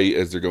sprite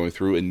as they're going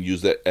through and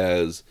use that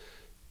as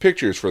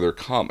pictures for their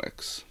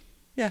comics.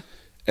 Yeah.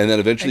 And then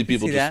eventually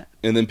people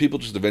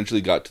just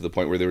eventually got to the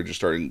point where they were just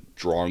starting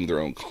drawing their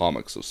own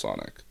comics of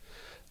Sonic.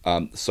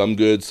 Some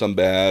good, some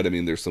bad. I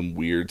mean, there's some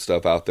weird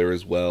stuff out there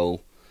as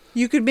well.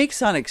 You could make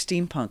Sonic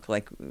steampunk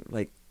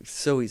like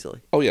so easily.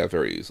 Oh yeah,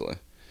 very easily.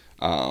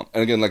 And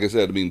again, like I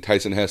said, I mean,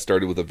 Tyson Hesse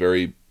started with a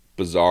very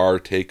bizarre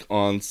take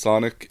on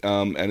Sonic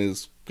and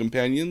his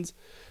companions,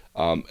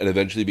 and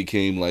eventually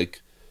became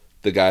like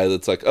the guy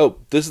that's like, oh,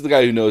 this is the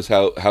guy who knows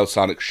how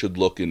Sonic should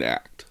look and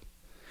act.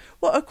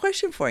 Well, a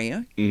question for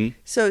you. Mm-hmm.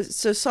 So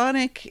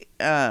Sonic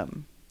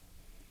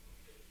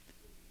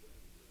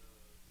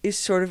is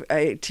sort of,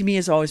 to me,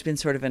 has always been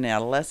sort of an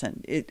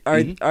adolescent.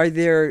 Are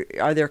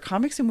there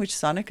comics in which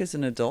Sonic is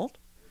an adult?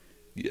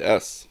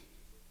 Yes.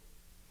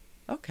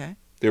 Okay.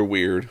 They're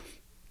weird.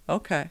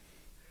 Okay.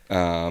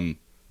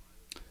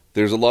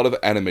 There's a lot of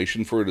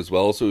animation for it as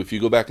well. So if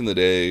you go back in the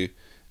day,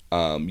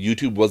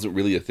 YouTube wasn't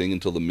really a thing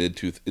until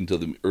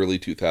the early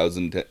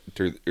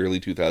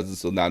 2000s.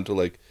 So not until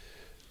like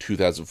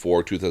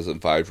 2004,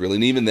 2005, really.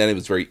 And even then, it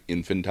was very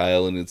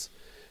infantile in its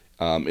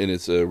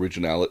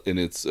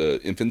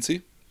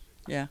infancy.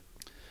 Yeah.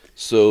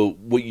 So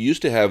what you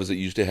used to have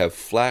is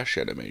flash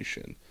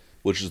animation,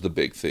 which is the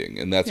big thing,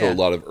 and that's how a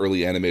lot of early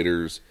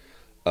animators.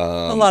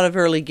 A lot of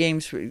early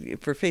games for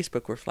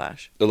Facebook were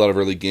Flash. A lot of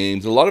early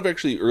games, a lot of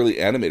early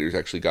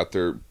animators got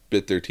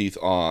their teeth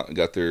on,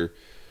 got their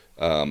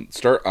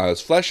start as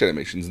Flash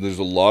animations, and there's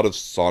a lot of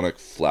Sonic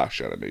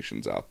Flash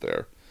animations out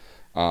there.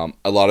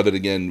 A lot of it,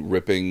 again,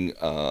 ripping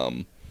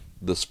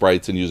the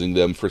sprites and using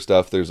them for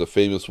stuff. There's a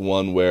famous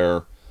one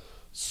where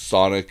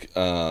Sonic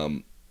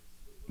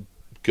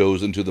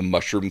goes into the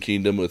Mushroom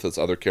Kingdom with its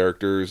other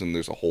characters, and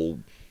there's a whole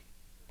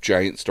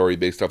giant story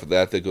based off of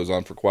that goes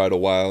on for quite a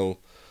while.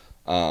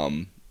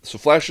 So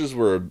flash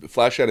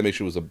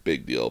animation was a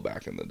big deal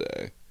back in the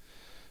day.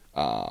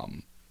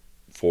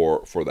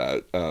 For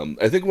that,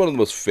 I think one of the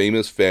most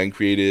famous fan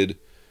created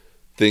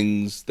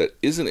things that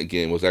isn't a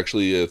game was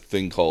actually a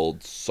thing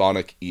called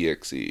Sonic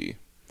EXE.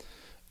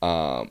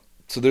 So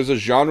there's a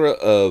genre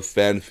of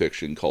fan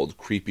fiction called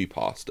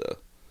creepypasta,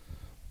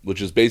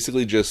 which is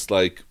basically just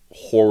like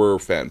horror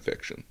fan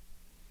fiction.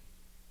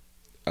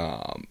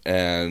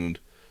 And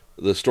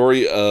the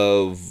story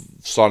of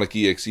Sonic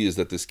EXE is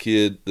that this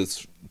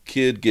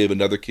kid gave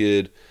another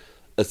kid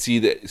a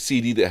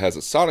CD that has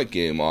a Sonic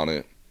game on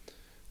it.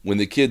 When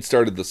the kid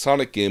started the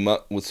Sonic game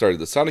up,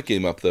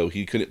 though,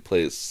 he couldn't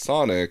play as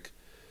Sonic.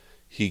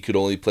 He could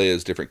only play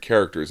as different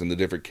characters, and the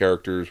different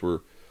characters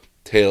were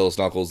Tails,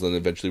 Knuckles, and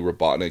eventually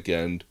Robotnik.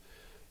 And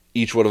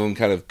each one of them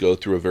kind of go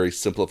through a very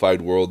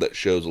simplified world that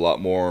shows a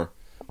lot more.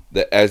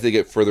 That as they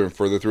get further and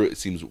further through it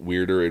seems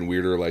weirder and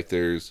weirder. Like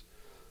there's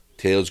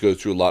Tails goes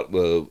through a lot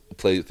of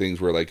things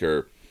where like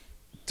are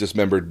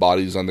dismembered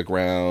bodies on the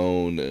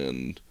ground,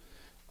 and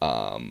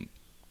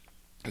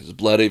there's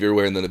blood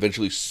everywhere, and then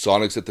eventually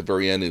Sonic's at the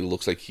very end, and it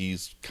looks like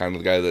he's kind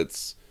of the guy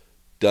that's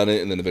done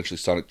it, and then eventually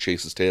Sonic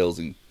chases Tails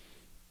and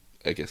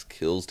I guess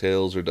kills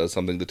Tails or does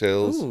something to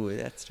Tails. Ooh,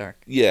 that's dark.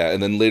 Yeah,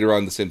 and then later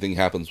on the same thing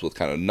happens with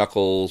kind of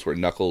Knuckles, where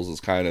Knuckles is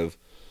kind of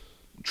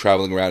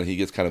traveling around and he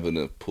gets kind of in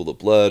a pool of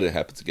blood. It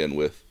happens again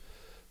with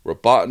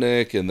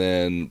Robotnik, and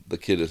then the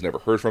kid is never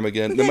heard from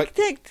again.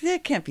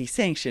 That can't be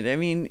sanctioned. I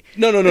mean,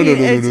 no.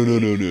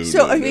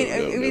 So I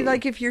mean,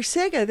 like if you're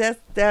Sega, that's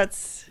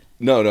it's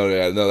none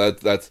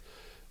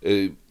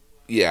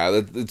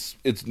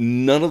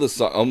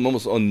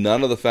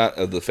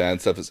of the fan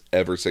stuff is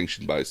ever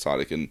sanctioned by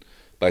Sonic and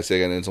by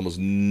Sega, and it's almost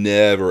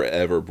never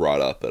ever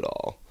brought up at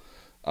all.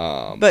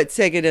 But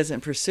Sega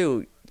doesn't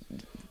pursue.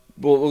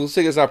 Well,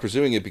 Sega's not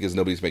pursuing it because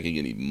nobody's making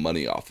any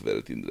money off of it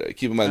at the end of the day.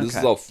 Keep in mind, This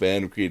is all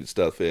fan-created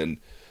stuff, and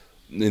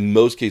in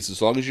most cases,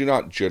 as long as you're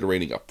not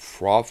generating a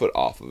profit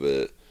off of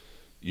it,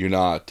 you're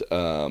not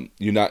kind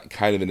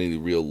of in any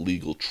real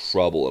legal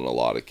trouble in a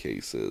lot of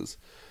cases.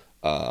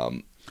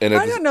 And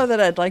I don't know that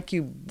I'd like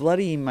you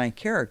bloodying my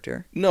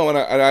character. No, and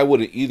I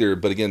wouldn't either.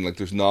 But again, like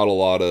there's not a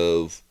lot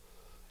of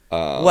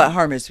what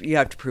harm is you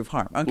have to prove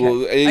harm. Okay, well,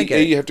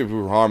 you have to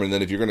prove harm, and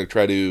then if you're going to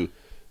try to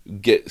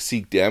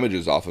seek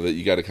damages off of it,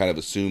 you got to kind of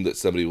assume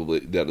that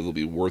it'll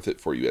be worth it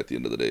for you at the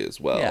end of the day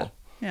as well.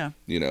 Yeah.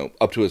 You know,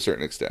 up to a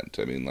certain extent.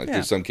 I mean, like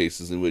there's some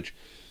cases in which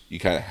you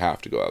kind of have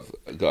to go after.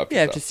 You have to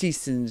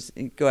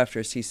go after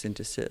a cease and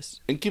desist.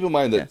 And keep in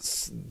mind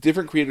that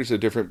different creators have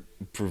different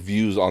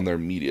views on their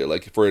media.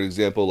 Like for an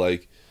example,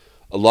 like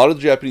a lot of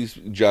the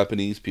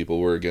Japanese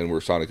people, where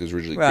Sonic is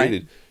originally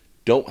created,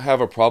 don't have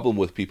a problem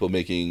with people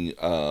making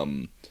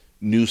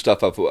new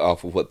stuff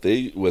off of what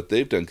they've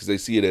done, because they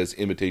see it as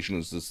imitation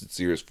as the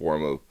sincerest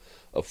form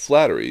of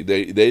flattery.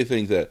 They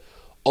think that,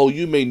 oh,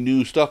 you made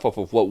new stuff off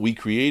of what we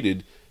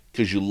created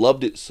because you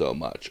loved it so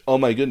much. Oh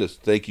my goodness,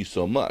 thank you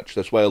so much.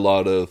 That's why a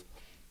lot of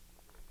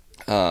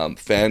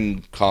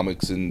fan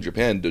comics in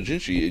Japan,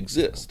 doujinshi,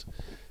 exist.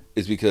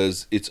 Is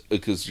because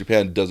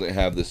Japan doesn't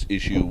have this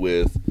issue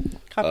with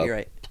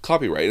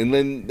copyright. And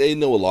then they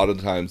know a lot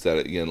of times that,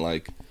 again,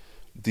 like,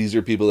 these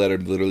are people that are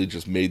literally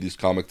just made these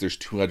comics. There's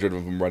 200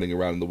 of them running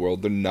around in the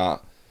world. They're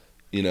not,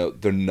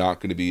 they're not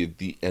going to be at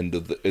the end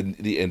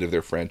of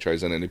their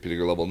franchise on any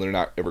particular level. And they're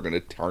not ever going to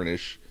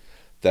tarnish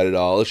that at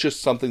all. It's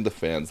just something the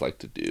fans like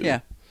to do. Yeah.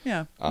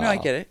 No, I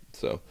get it.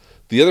 So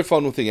the other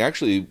fun thing,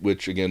 actually,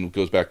 which again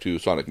goes back to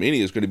Sonic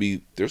Mania, is going to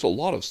be there's a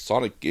lot of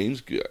Sonic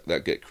games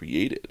that get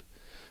created.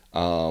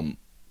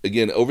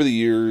 Again, over the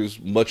years,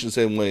 much in the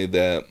same way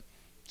that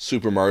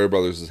Super Mario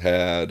Brothers has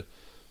had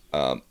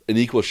an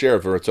equal share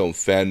of its own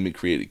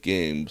fan-created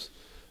games,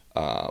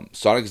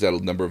 Sonic has had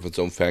a number of its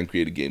own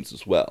fan-created games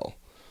as well.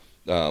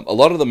 A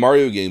lot of the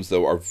Mario games,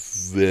 though, are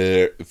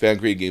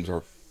fan-created games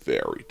are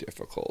very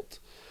difficult,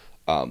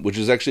 which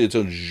is actually its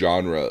own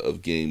genre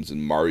of games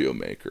in Mario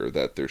Maker,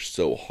 that they're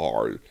so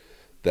hard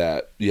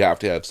that you have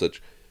to have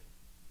such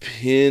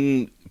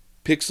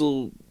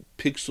pixel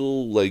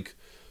like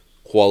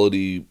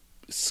quality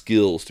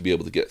skills to be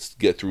able to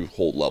get through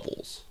whole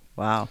levels.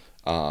 Wow.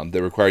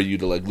 They require you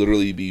to like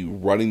literally be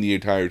running the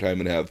entire time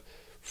and have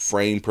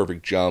frame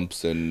perfect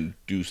jumps and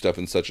do stuff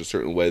in such a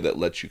certain way that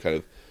lets you kind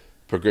of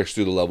progress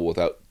through the level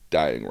without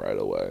dying right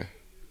away.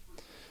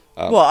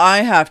 Well, I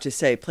have to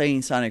say,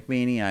 playing Sonic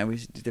Mania, I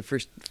was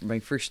my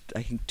first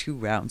I think 2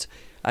 rounds,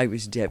 I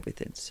was dead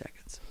within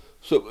seconds.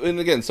 So, and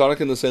again, Sonic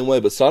in the same way,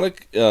 but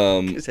Sonic,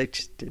 because I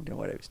just didn't know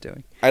what I was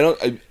doing.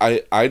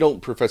 I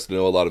don't profess to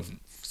know a lot of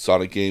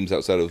Sonic games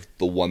outside of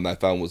the one that I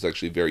found was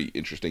actually very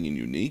interesting and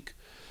unique.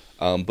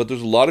 But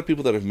there's a lot of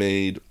people that have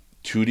made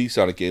 2D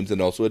Sonic games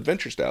and also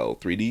adventure-style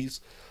 3D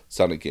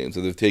Sonic games.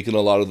 And they've taken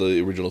a lot of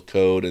the original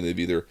code and they've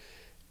either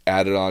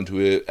added onto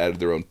it, added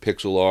their own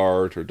pixel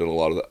art, or done a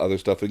lot of the other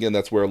stuff. Again,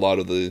 that's where a lot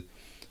of the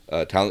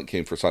talent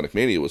came for Sonic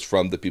Mania, was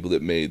from the people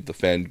that made the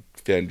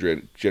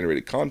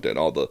fan-generated content,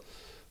 all the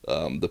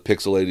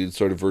pixelated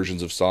sort of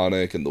versions of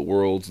Sonic and the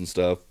worlds and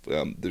stuff.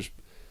 There's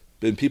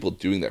been people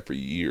doing that for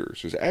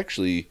years. There's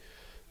actually,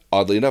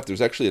 oddly enough,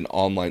 an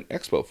online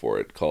expo for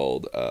it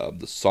called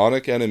the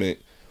Sonic Amateur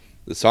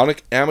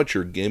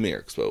Gaming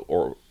Expo,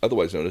 or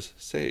otherwise known as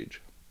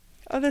SAGE.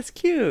 Oh, that's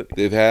cute.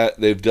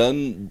 They've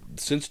done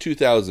since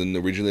 2000.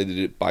 Originally, they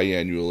did it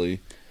biannually.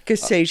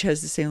 Because SAGE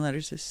has the same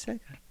letters as Sega.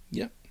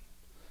 Yeah.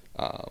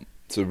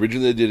 So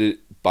originally they did it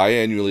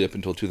biannually up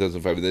until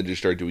 2005, and then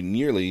just started doing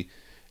yearly.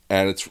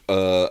 And it's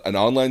an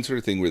online sort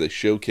of thing where they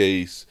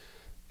showcase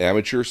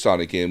amateur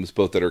Sonic games,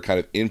 both that are kind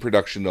of in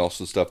production and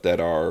also stuff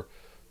that are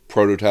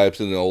prototypes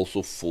and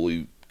also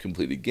fully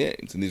completed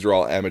games. And these are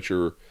all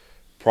amateur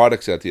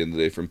products at the end of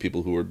the day from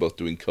people who are both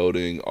doing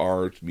coding,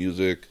 art,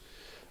 music,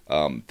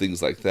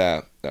 things like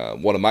that.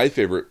 One of my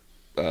favorite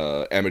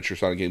amateur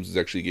Sonic games is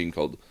actually a game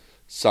called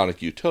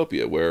Sonic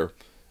Utopia, where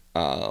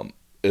a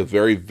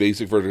very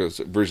basic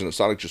version of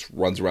Sonic just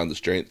runs around this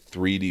giant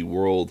 3D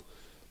world.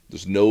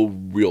 There's no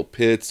real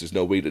pits. There's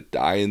no way to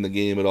die in the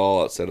game at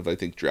all, outside of, I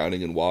think,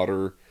 drowning in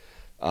water.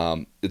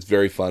 It's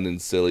very fun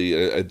and silly.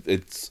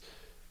 It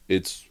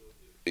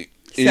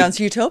sounds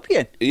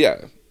utopian.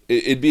 Yeah,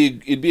 it'd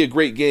be a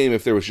great game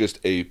if there was just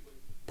a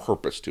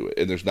purpose to it,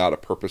 and there's not a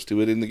purpose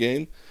to it in the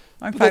game.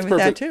 I'm fine with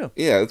that too.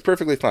 Yeah, it's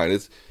perfectly fine.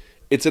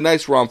 It's a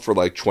nice romp for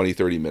like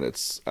 20-30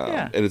 minutes,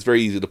 and it's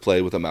very easy to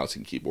play with a mouse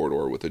and keyboard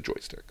or with a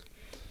joystick.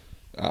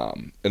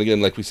 And again,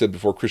 like we said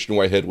before, Christian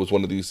Whitehead was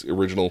one of these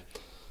original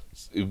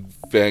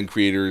fan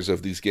creators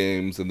of these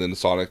games, and then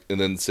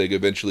Sega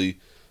eventually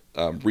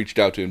reached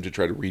out to him to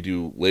try to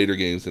redo later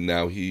games, and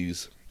now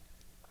he's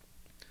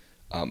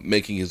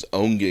making his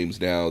own games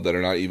now that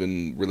are not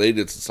even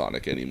related to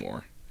Sonic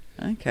anymore.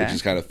 Okay. Which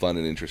is kind of fun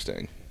and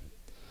interesting.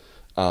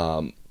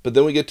 But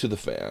then we get to the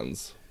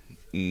fans.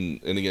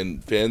 And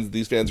again,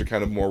 these fans are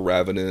kind of more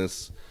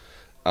ravenous.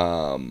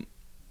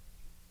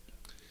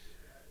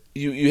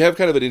 You have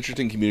kind of an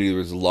interesting community.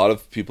 There's a lot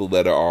of people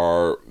that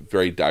are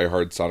very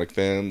diehard Sonic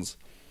fans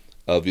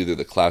of either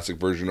the classic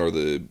version or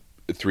the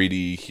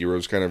 3D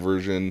Heroes kind of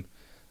version.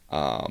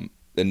 And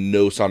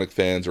no Sonic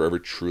fans are ever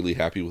truly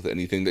happy with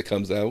anything that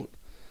comes out.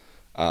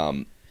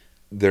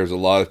 There's a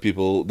lot of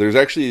people. There's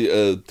actually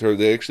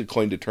they actually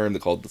coined a term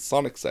called the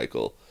Sonic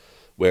cycle,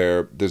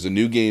 where there's a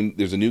new game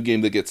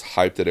that gets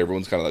hyped that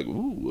everyone's kind of like,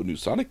 ooh, a new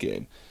Sonic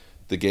game.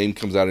 The game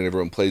comes out and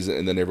everyone plays it,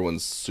 and then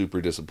everyone's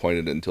super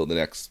disappointed until the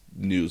next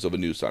news of a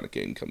new Sonic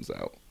game comes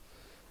out.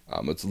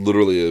 It's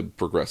literally a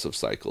progressive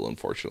cycle,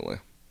 unfortunately.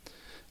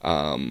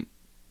 But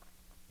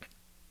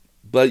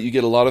you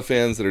get a lot of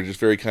fans that are just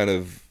very kind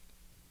of,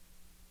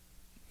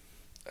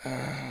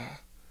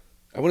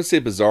 I want to say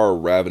bizarre or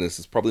ravenous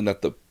is probably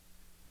not the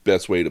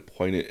best way to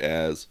point it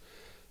as.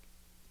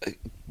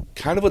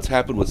 Kind of what's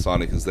happened with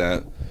Sonic is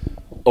that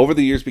over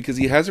the years, because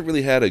he hasn't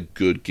really had a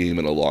good game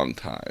in a long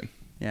time.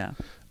 Yeah.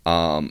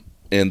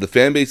 And the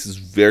fan base is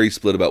very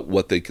split about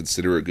what they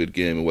consider a good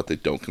game and what they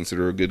don't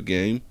consider a good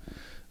game.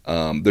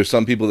 There's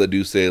some people that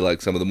do say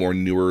like some of the more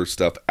newer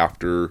stuff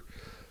after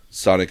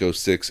Sonic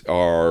 06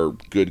 are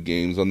good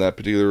games on that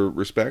particular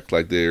respect.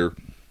 Like they're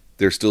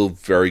still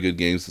very good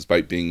games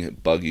despite being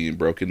buggy and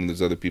broken. And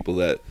there's other people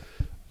that,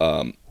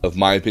 of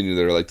my opinion,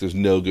 that are like, there's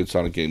no good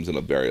Sonic games in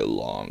a very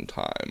long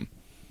time.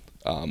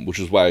 which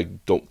is why I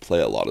don't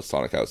play a lot of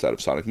Sonic outside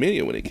of Sonic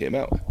Mania when it came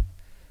out.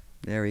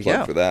 There we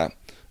go. For that.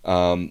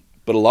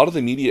 But a lot of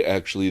the media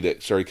actually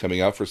that started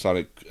coming out for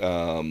Sonic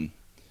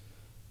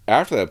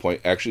after that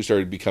point actually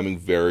started becoming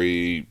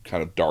very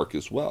kind of dark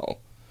as well.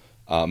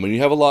 And you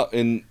have a lot,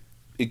 and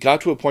it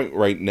got to a point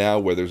right now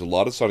where there's a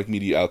lot of Sonic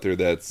media out there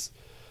that's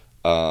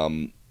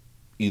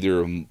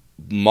either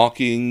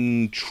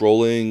mocking,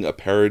 trolling, a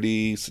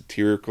parody,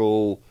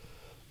 satirical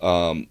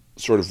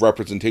sort of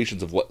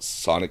representations of what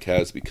Sonic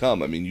has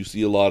become. I mean, you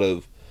see a lot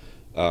of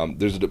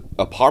there's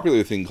a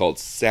popular thing called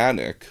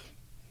Sanic,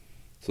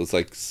 so it's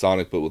like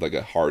Sonic but with like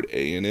a hard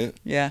A in it.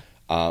 Yeah.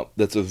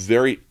 That's a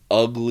very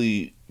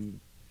ugly,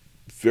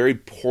 very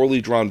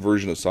poorly drawn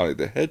version of Sonic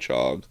the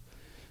Hedgehog.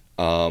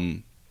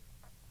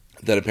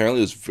 That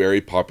apparently is very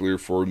popular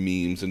for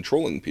memes and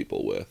trolling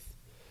people with.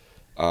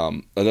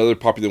 Another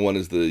popular one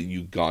is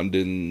the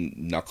Ugandan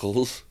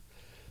Knuckles.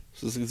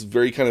 So it's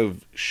very kind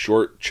of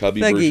short, chubby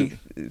version.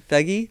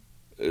 Thuggy?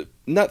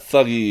 Not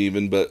thuggy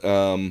even, but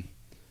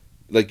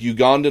like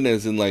Ugandan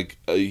as in like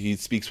he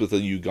speaks with a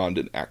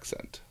Ugandan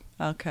accent.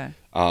 Okay.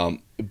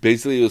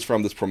 Basically it was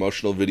from this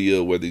promotional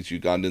video where these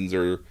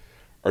Ugandans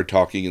are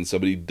talking and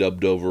somebody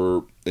dubbed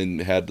over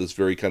and had this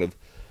very kind of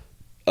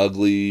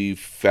ugly,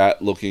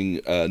 fat-looking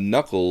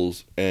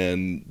Knuckles,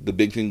 and the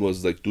big thing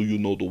was like, "Do you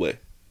know the way?"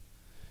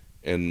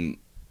 And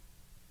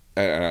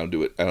I don't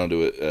do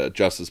it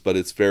justice, but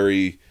it's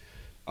very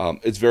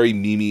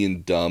memey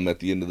and dumb at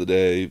the end of the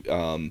day.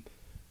 And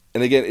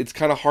again, it's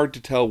kind of hard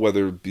to tell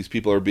whether these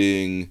people are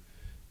being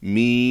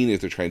mean,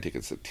 if they're trying to take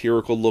a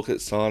satirical look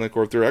at Sonic,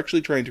 or if they're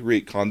actually trying to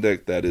create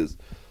content that is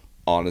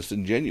honest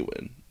and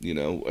genuine,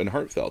 and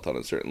heartfelt on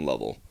a certain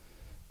level.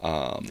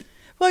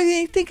 Well,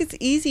 I think it's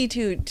easy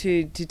to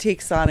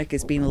take Sonic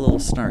as being a little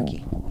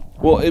snarky.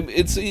 Well,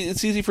 it's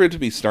easy for it to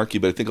be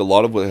snarky, but I think a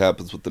lot of what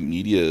happens with the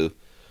media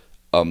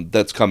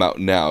that's come out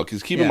now,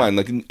 because keep in mind,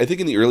 like I think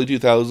in the early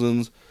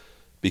 2000s,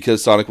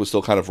 because Sonic was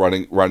still kind of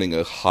running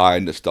a high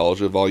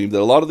nostalgia volume,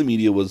 that a lot of the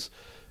media was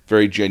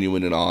very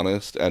genuine and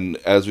honest, and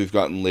as we've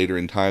gotten later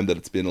in time, that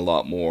it's been a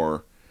lot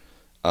more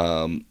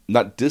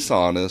not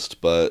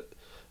dishonest, but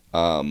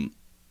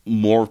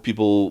more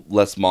people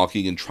less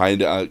mocking and trying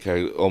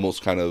to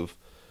almost kind of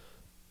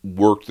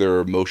work their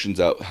emotions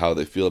out how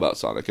they feel about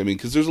Sonic. I mean,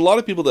 because there's a lot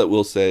of people that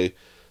will say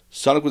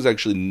Sonic was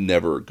actually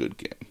never a good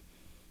game,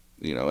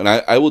 and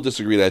I will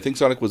disagree. I think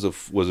Sonic was a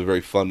very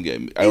fun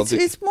game.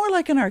 It's more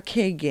like an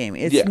arcade game.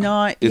 It's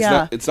not.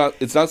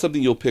 It's not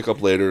something you'll pick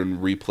up later and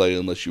replay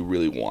unless you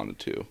really wanted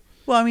to.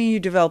 Well, I mean, you're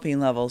developing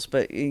levels,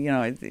 but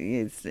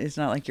it's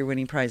not like you're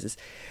winning prizes.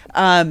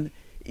 And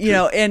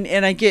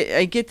I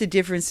get the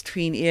difference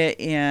between it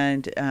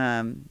and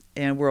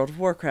World of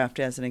Warcraft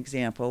as an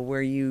example,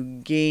 where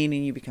you gain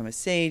and you become a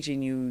sage,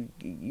 and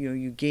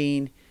you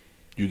gain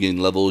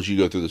levels. You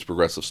go through this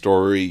progressive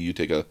story. You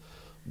take a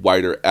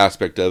wider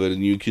aspect of it,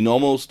 and you can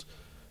almost.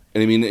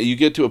 And I mean, you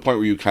get to a point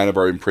where you kind of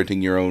are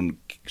imprinting your own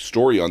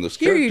story on this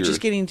character. Here, you're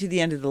just getting to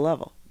the end of the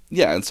level.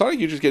 Yeah, in Sonic,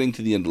 you're just getting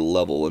to the end of the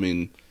level. I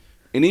mean,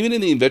 and even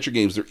in the adventure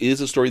games, there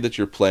is a story that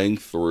you're playing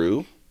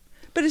through.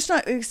 But it's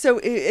not. So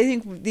I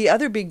think the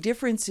other big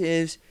difference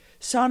is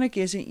Sonic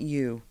isn't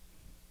you.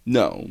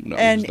 No.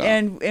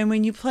 And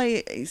when you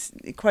play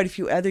quite a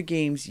few other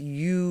games,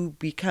 you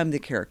become the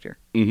character.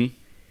 Mm-hmm.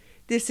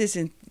 This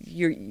isn't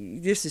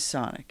this is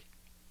Sonic.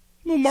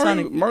 Well,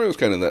 Mario's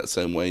kind of that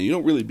same way. You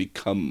don't really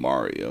become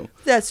Mario.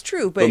 That's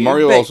true, but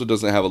Mario also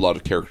doesn't have a lot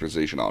of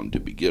characterization on him to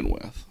begin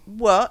with.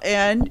 Well,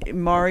 and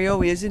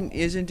Mario isn't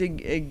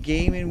a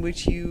game in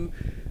which you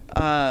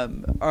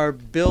are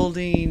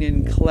building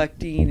and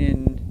collecting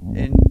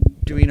and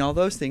doing all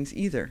those things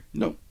either.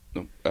 No,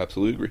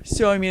 absolutely agree.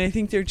 So I mean, I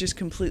think they're just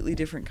completely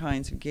different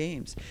kinds of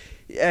games.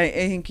 I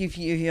think if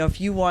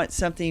you want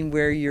something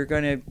where you're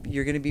gonna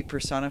be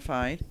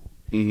personified,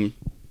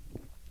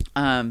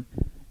 mm-hmm.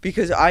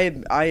 Because I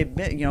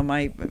admit,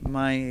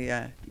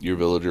 my your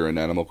villager in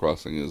Animal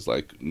Crossing is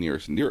like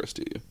nearest and dearest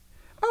to you.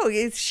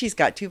 Oh, she's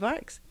got 2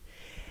 bikes,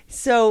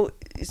 so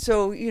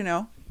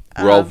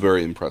we're all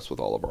very impressed with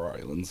all of our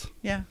islands.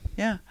 Yeah.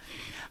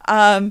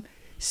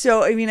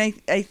 So I mean, I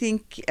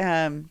think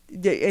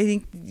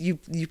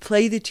you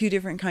play the 2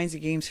 different kinds of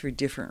games for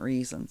different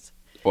reasons.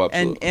 Oh,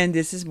 absolutely. And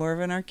this is more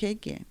of an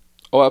arcade game.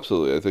 Oh,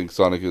 absolutely. I think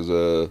Sonic is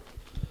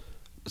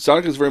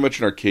very much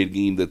an arcade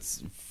game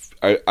that's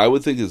I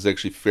would think is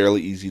actually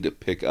fairly easy to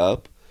pick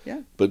up.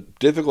 Yeah. But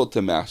difficult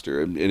to master,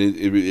 and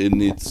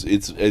it's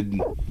you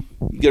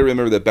got to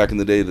remember that back in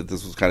the day that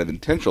this was kind of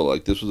intentional.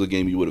 Like this was a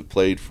game you would have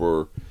played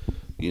for,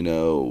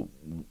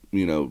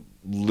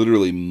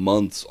 literally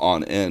months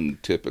on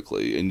end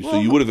typically, and so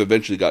you would have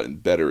eventually gotten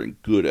better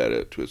and good at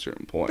it to a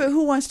certain point. But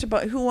who wants to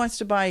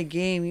buy a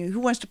game? Who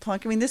wants to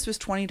plunk? I mean, this was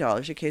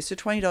 $20. Okay, so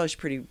 $20 is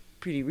pretty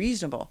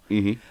reasonable.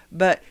 Mm-hmm.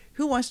 But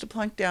who wants to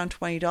plunk down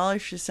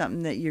 $20 for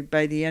something that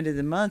by the end of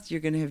the month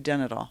you're going to have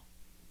done it all?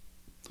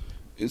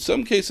 In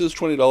some cases,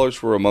 $20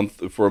 for a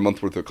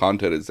month worth of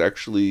content is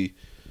actually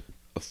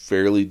a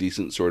fairly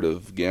decent sort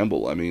of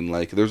gamble. I mean,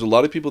 like there's a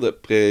lot of people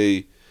that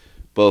pay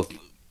both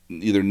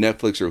either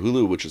Netflix or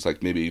Hulu, which is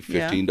like maybe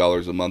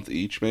 $15 a month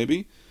each,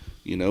 maybe.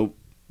 You know,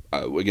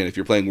 again, if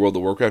you're playing World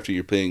of Warcraft and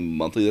you're paying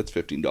monthly, that's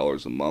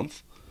 $15 a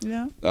month.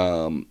 Yeah.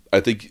 I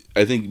think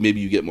maybe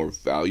you get more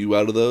value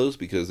out of those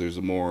because there's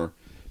more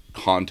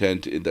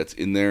content that's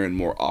in there and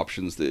more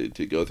options to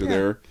go through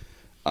there.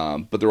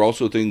 But there are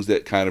also things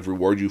that kind of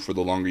reward you for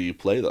the longer you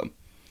play them.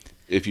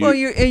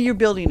 You're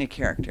building a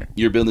character.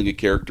 You're building a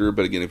character,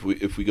 but again,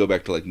 if we go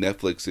back to like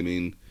Netflix, I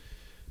mean,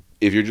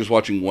 if you're just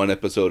watching one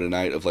episode a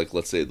night of like,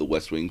 let's say The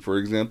West Wing, for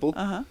example,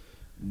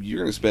 you're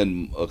going to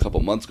spend a couple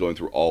months going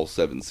through all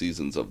 7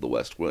 seasons of The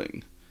West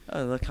Wing.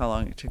 Oh, look how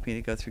long it took me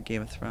to go through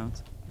Game of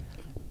Thrones.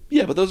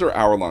 Yeah, but those are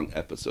hour-long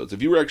episodes.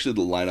 If you were actually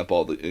to line up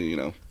all the, you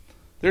know,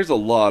 there's a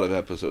lot of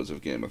episodes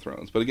of Game of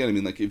Thrones. But again, I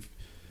mean, like if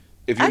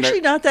you're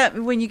actually not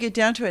that, when you get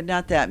down to it,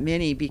 not that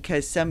many,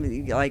 because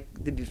some, like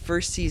the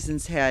first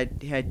seasons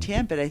had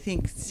 10, but I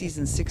think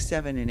seasons 6,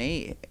 7, and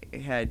 8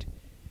 had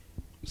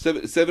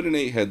 7 and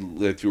 8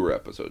 had fewer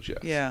episodes. Yes.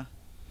 Yeah.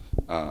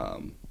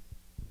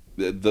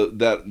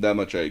 That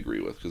much I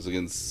agree with, because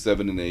again,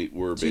 7 and 8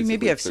 were basically. So you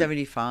maybe have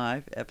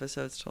 75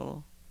 episodes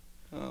total.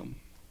 I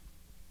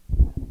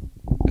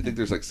think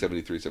there's like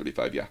 73,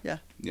 75. Yeah.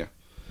 Yeah.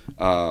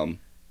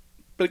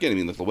 But again, I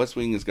mean, The West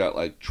Wing has got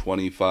like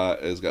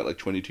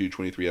 22,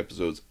 23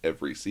 episodes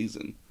every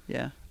season.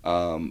 Yeah.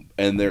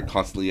 And they're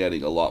constantly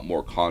adding a lot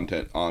more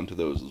content onto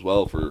those as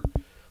well. They're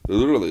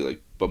literally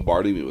like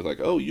bombarding me with like,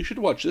 oh, you should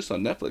watch this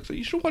on Netflix. Or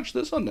you should watch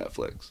this on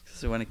Netflix.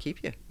 Because they want to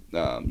keep you.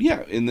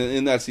 Yeah,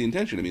 and that's the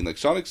intention. I mean, like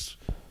Sonic's,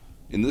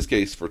 in this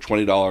case, for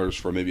 $20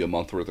 for maybe a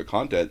month worth of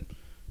content,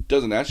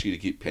 doesn't ask you to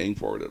keep paying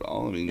for it at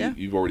all. I mean,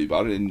 you've already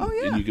bought it, and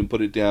you can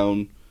put it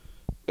down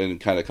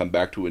and kind of come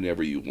back to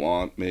whenever you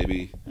want,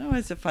 maybe. Oh,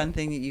 it's a fun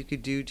thing that you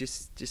could do,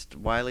 just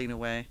whiling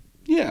away.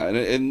 Yeah,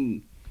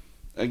 and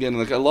again,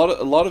 like a lot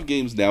of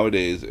games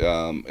nowadays,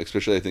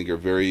 especially I think, are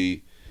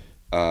very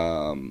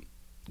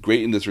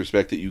great in this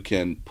respect that you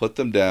can put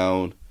them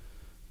down,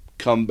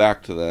 come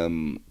back to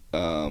them.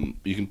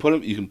 You can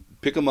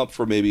pick them up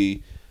for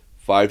maybe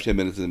 5-10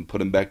 minutes and put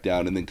them back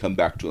down, and then come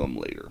back to them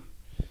later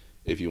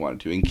if you wanted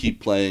to, and keep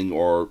playing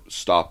or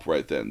stop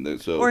right then.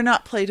 Or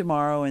not play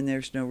tomorrow and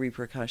there's no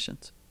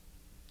repercussions.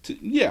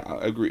 Yeah,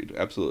 agreed.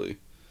 Absolutely.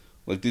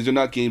 Like, these are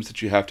not games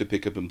that you have to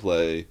pick up and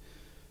play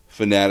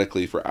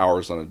fanatically for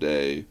hours on a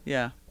day.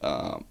 Yeah.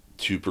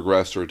 To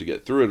progress or to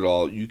get through it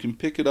all. You can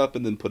pick it up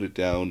and then put it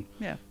down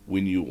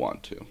when you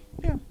want to.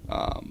 Yeah.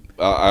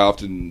 I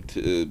often...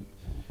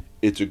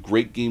 it's a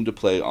great game to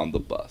play on the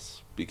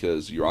bus,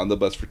 because you're on the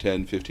bus for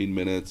 10, 15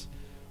 minutes.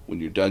 When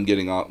you're done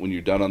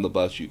on the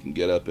bus, you can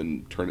get up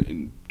and turn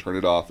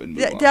it off and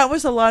move on. That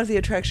was a lot of the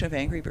attraction of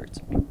Angry Birds.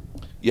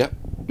 Yeah,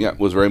 it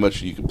was very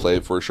much you could play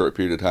it for a short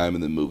period of time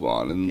and then move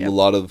on. And a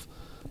lot of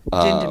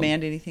didn't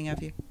demand anything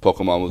of you.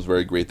 Pokemon was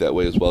very great that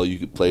way as well. You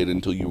could play it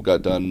until you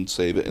got done,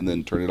 save it, and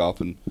then turn it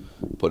off and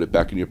put it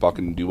back in your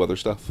pocket and do other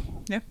stuff.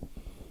 Yeah.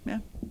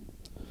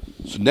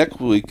 So next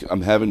week,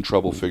 I'm having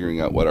trouble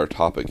figuring out what our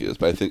topic is,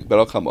 but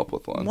I'll come up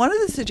with one. One of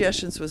the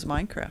suggestions was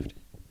Minecraft.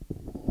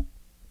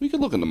 We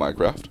could look into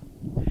Minecraft.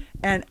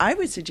 And I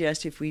would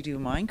suggest if we do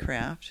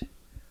Minecraft,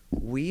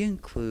 we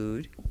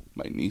include...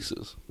 my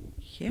nieces.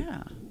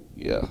 Yeah.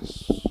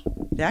 Yes.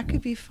 That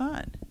could be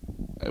fun.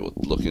 I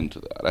would look into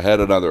that. I had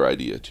another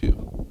idea,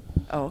 too.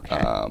 Oh,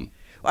 okay.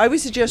 I would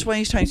suggest one of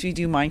these times we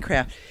do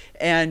Minecraft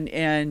and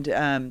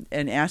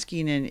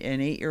asking an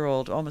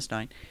 8-year-old, almost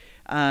 9,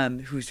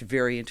 who's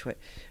very into it.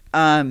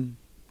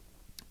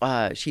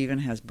 She even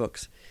has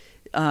books.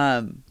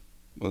 And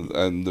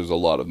there's a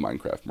lot of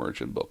Minecraft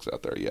merch and books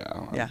out there,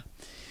 yeah. Yeah.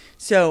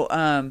 So,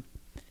 I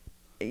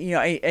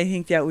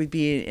think that would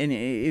be, and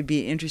it'd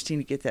be interesting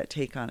to get that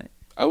take on it.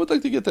 I would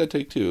like to get that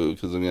take too,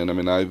 because again, I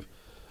mean,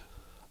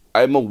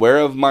 I'm aware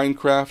of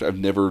Minecraft. I've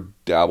never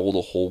dabbled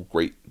a whole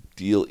great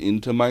deal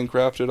into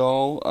Minecraft at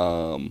all.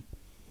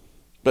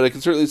 But I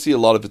can certainly see a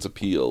lot of its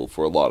appeal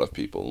for a lot of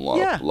people,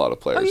 a lot of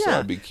players. Oh, yeah. So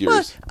I'd be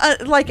curious. Well,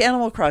 like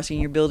Animal Crossing,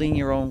 you're building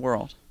your own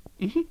world.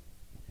 Mm-hmm.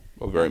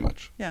 Well, very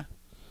much. Yeah.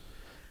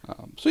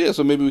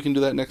 So maybe we can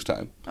do that next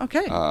time.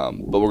 Okay.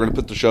 But we're going to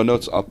put the show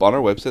notes up on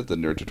our website,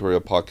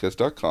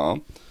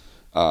 thenerdtutorialpodcast.com.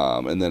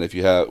 And then if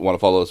you want to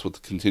follow us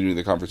with continuing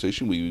the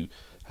conversation, we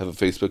have a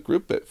Facebook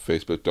group at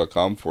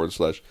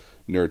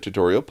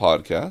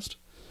facebook.com/nerdtutorialpodcast.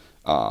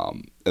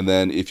 And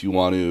then if you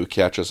want to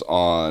catch us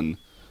on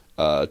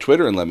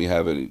Twitter and let me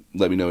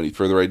know any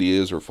further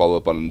ideas or follow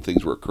up on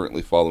things we're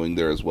currently following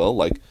there as well,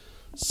 like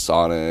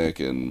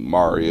Sonic and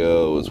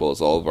Mario, as well as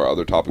all of our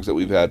other topics that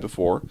we've had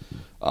before.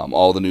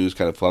 All the news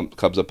kind of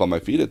comes up on my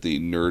feed at the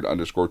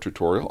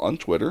nerd_tutorial on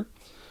Twitter.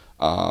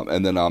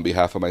 And then on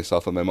behalf of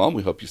myself and my mom,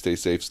 we hope you stay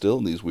safe still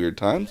in these weird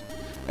times.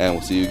 And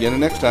we'll see you again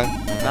next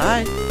time.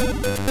 Bye.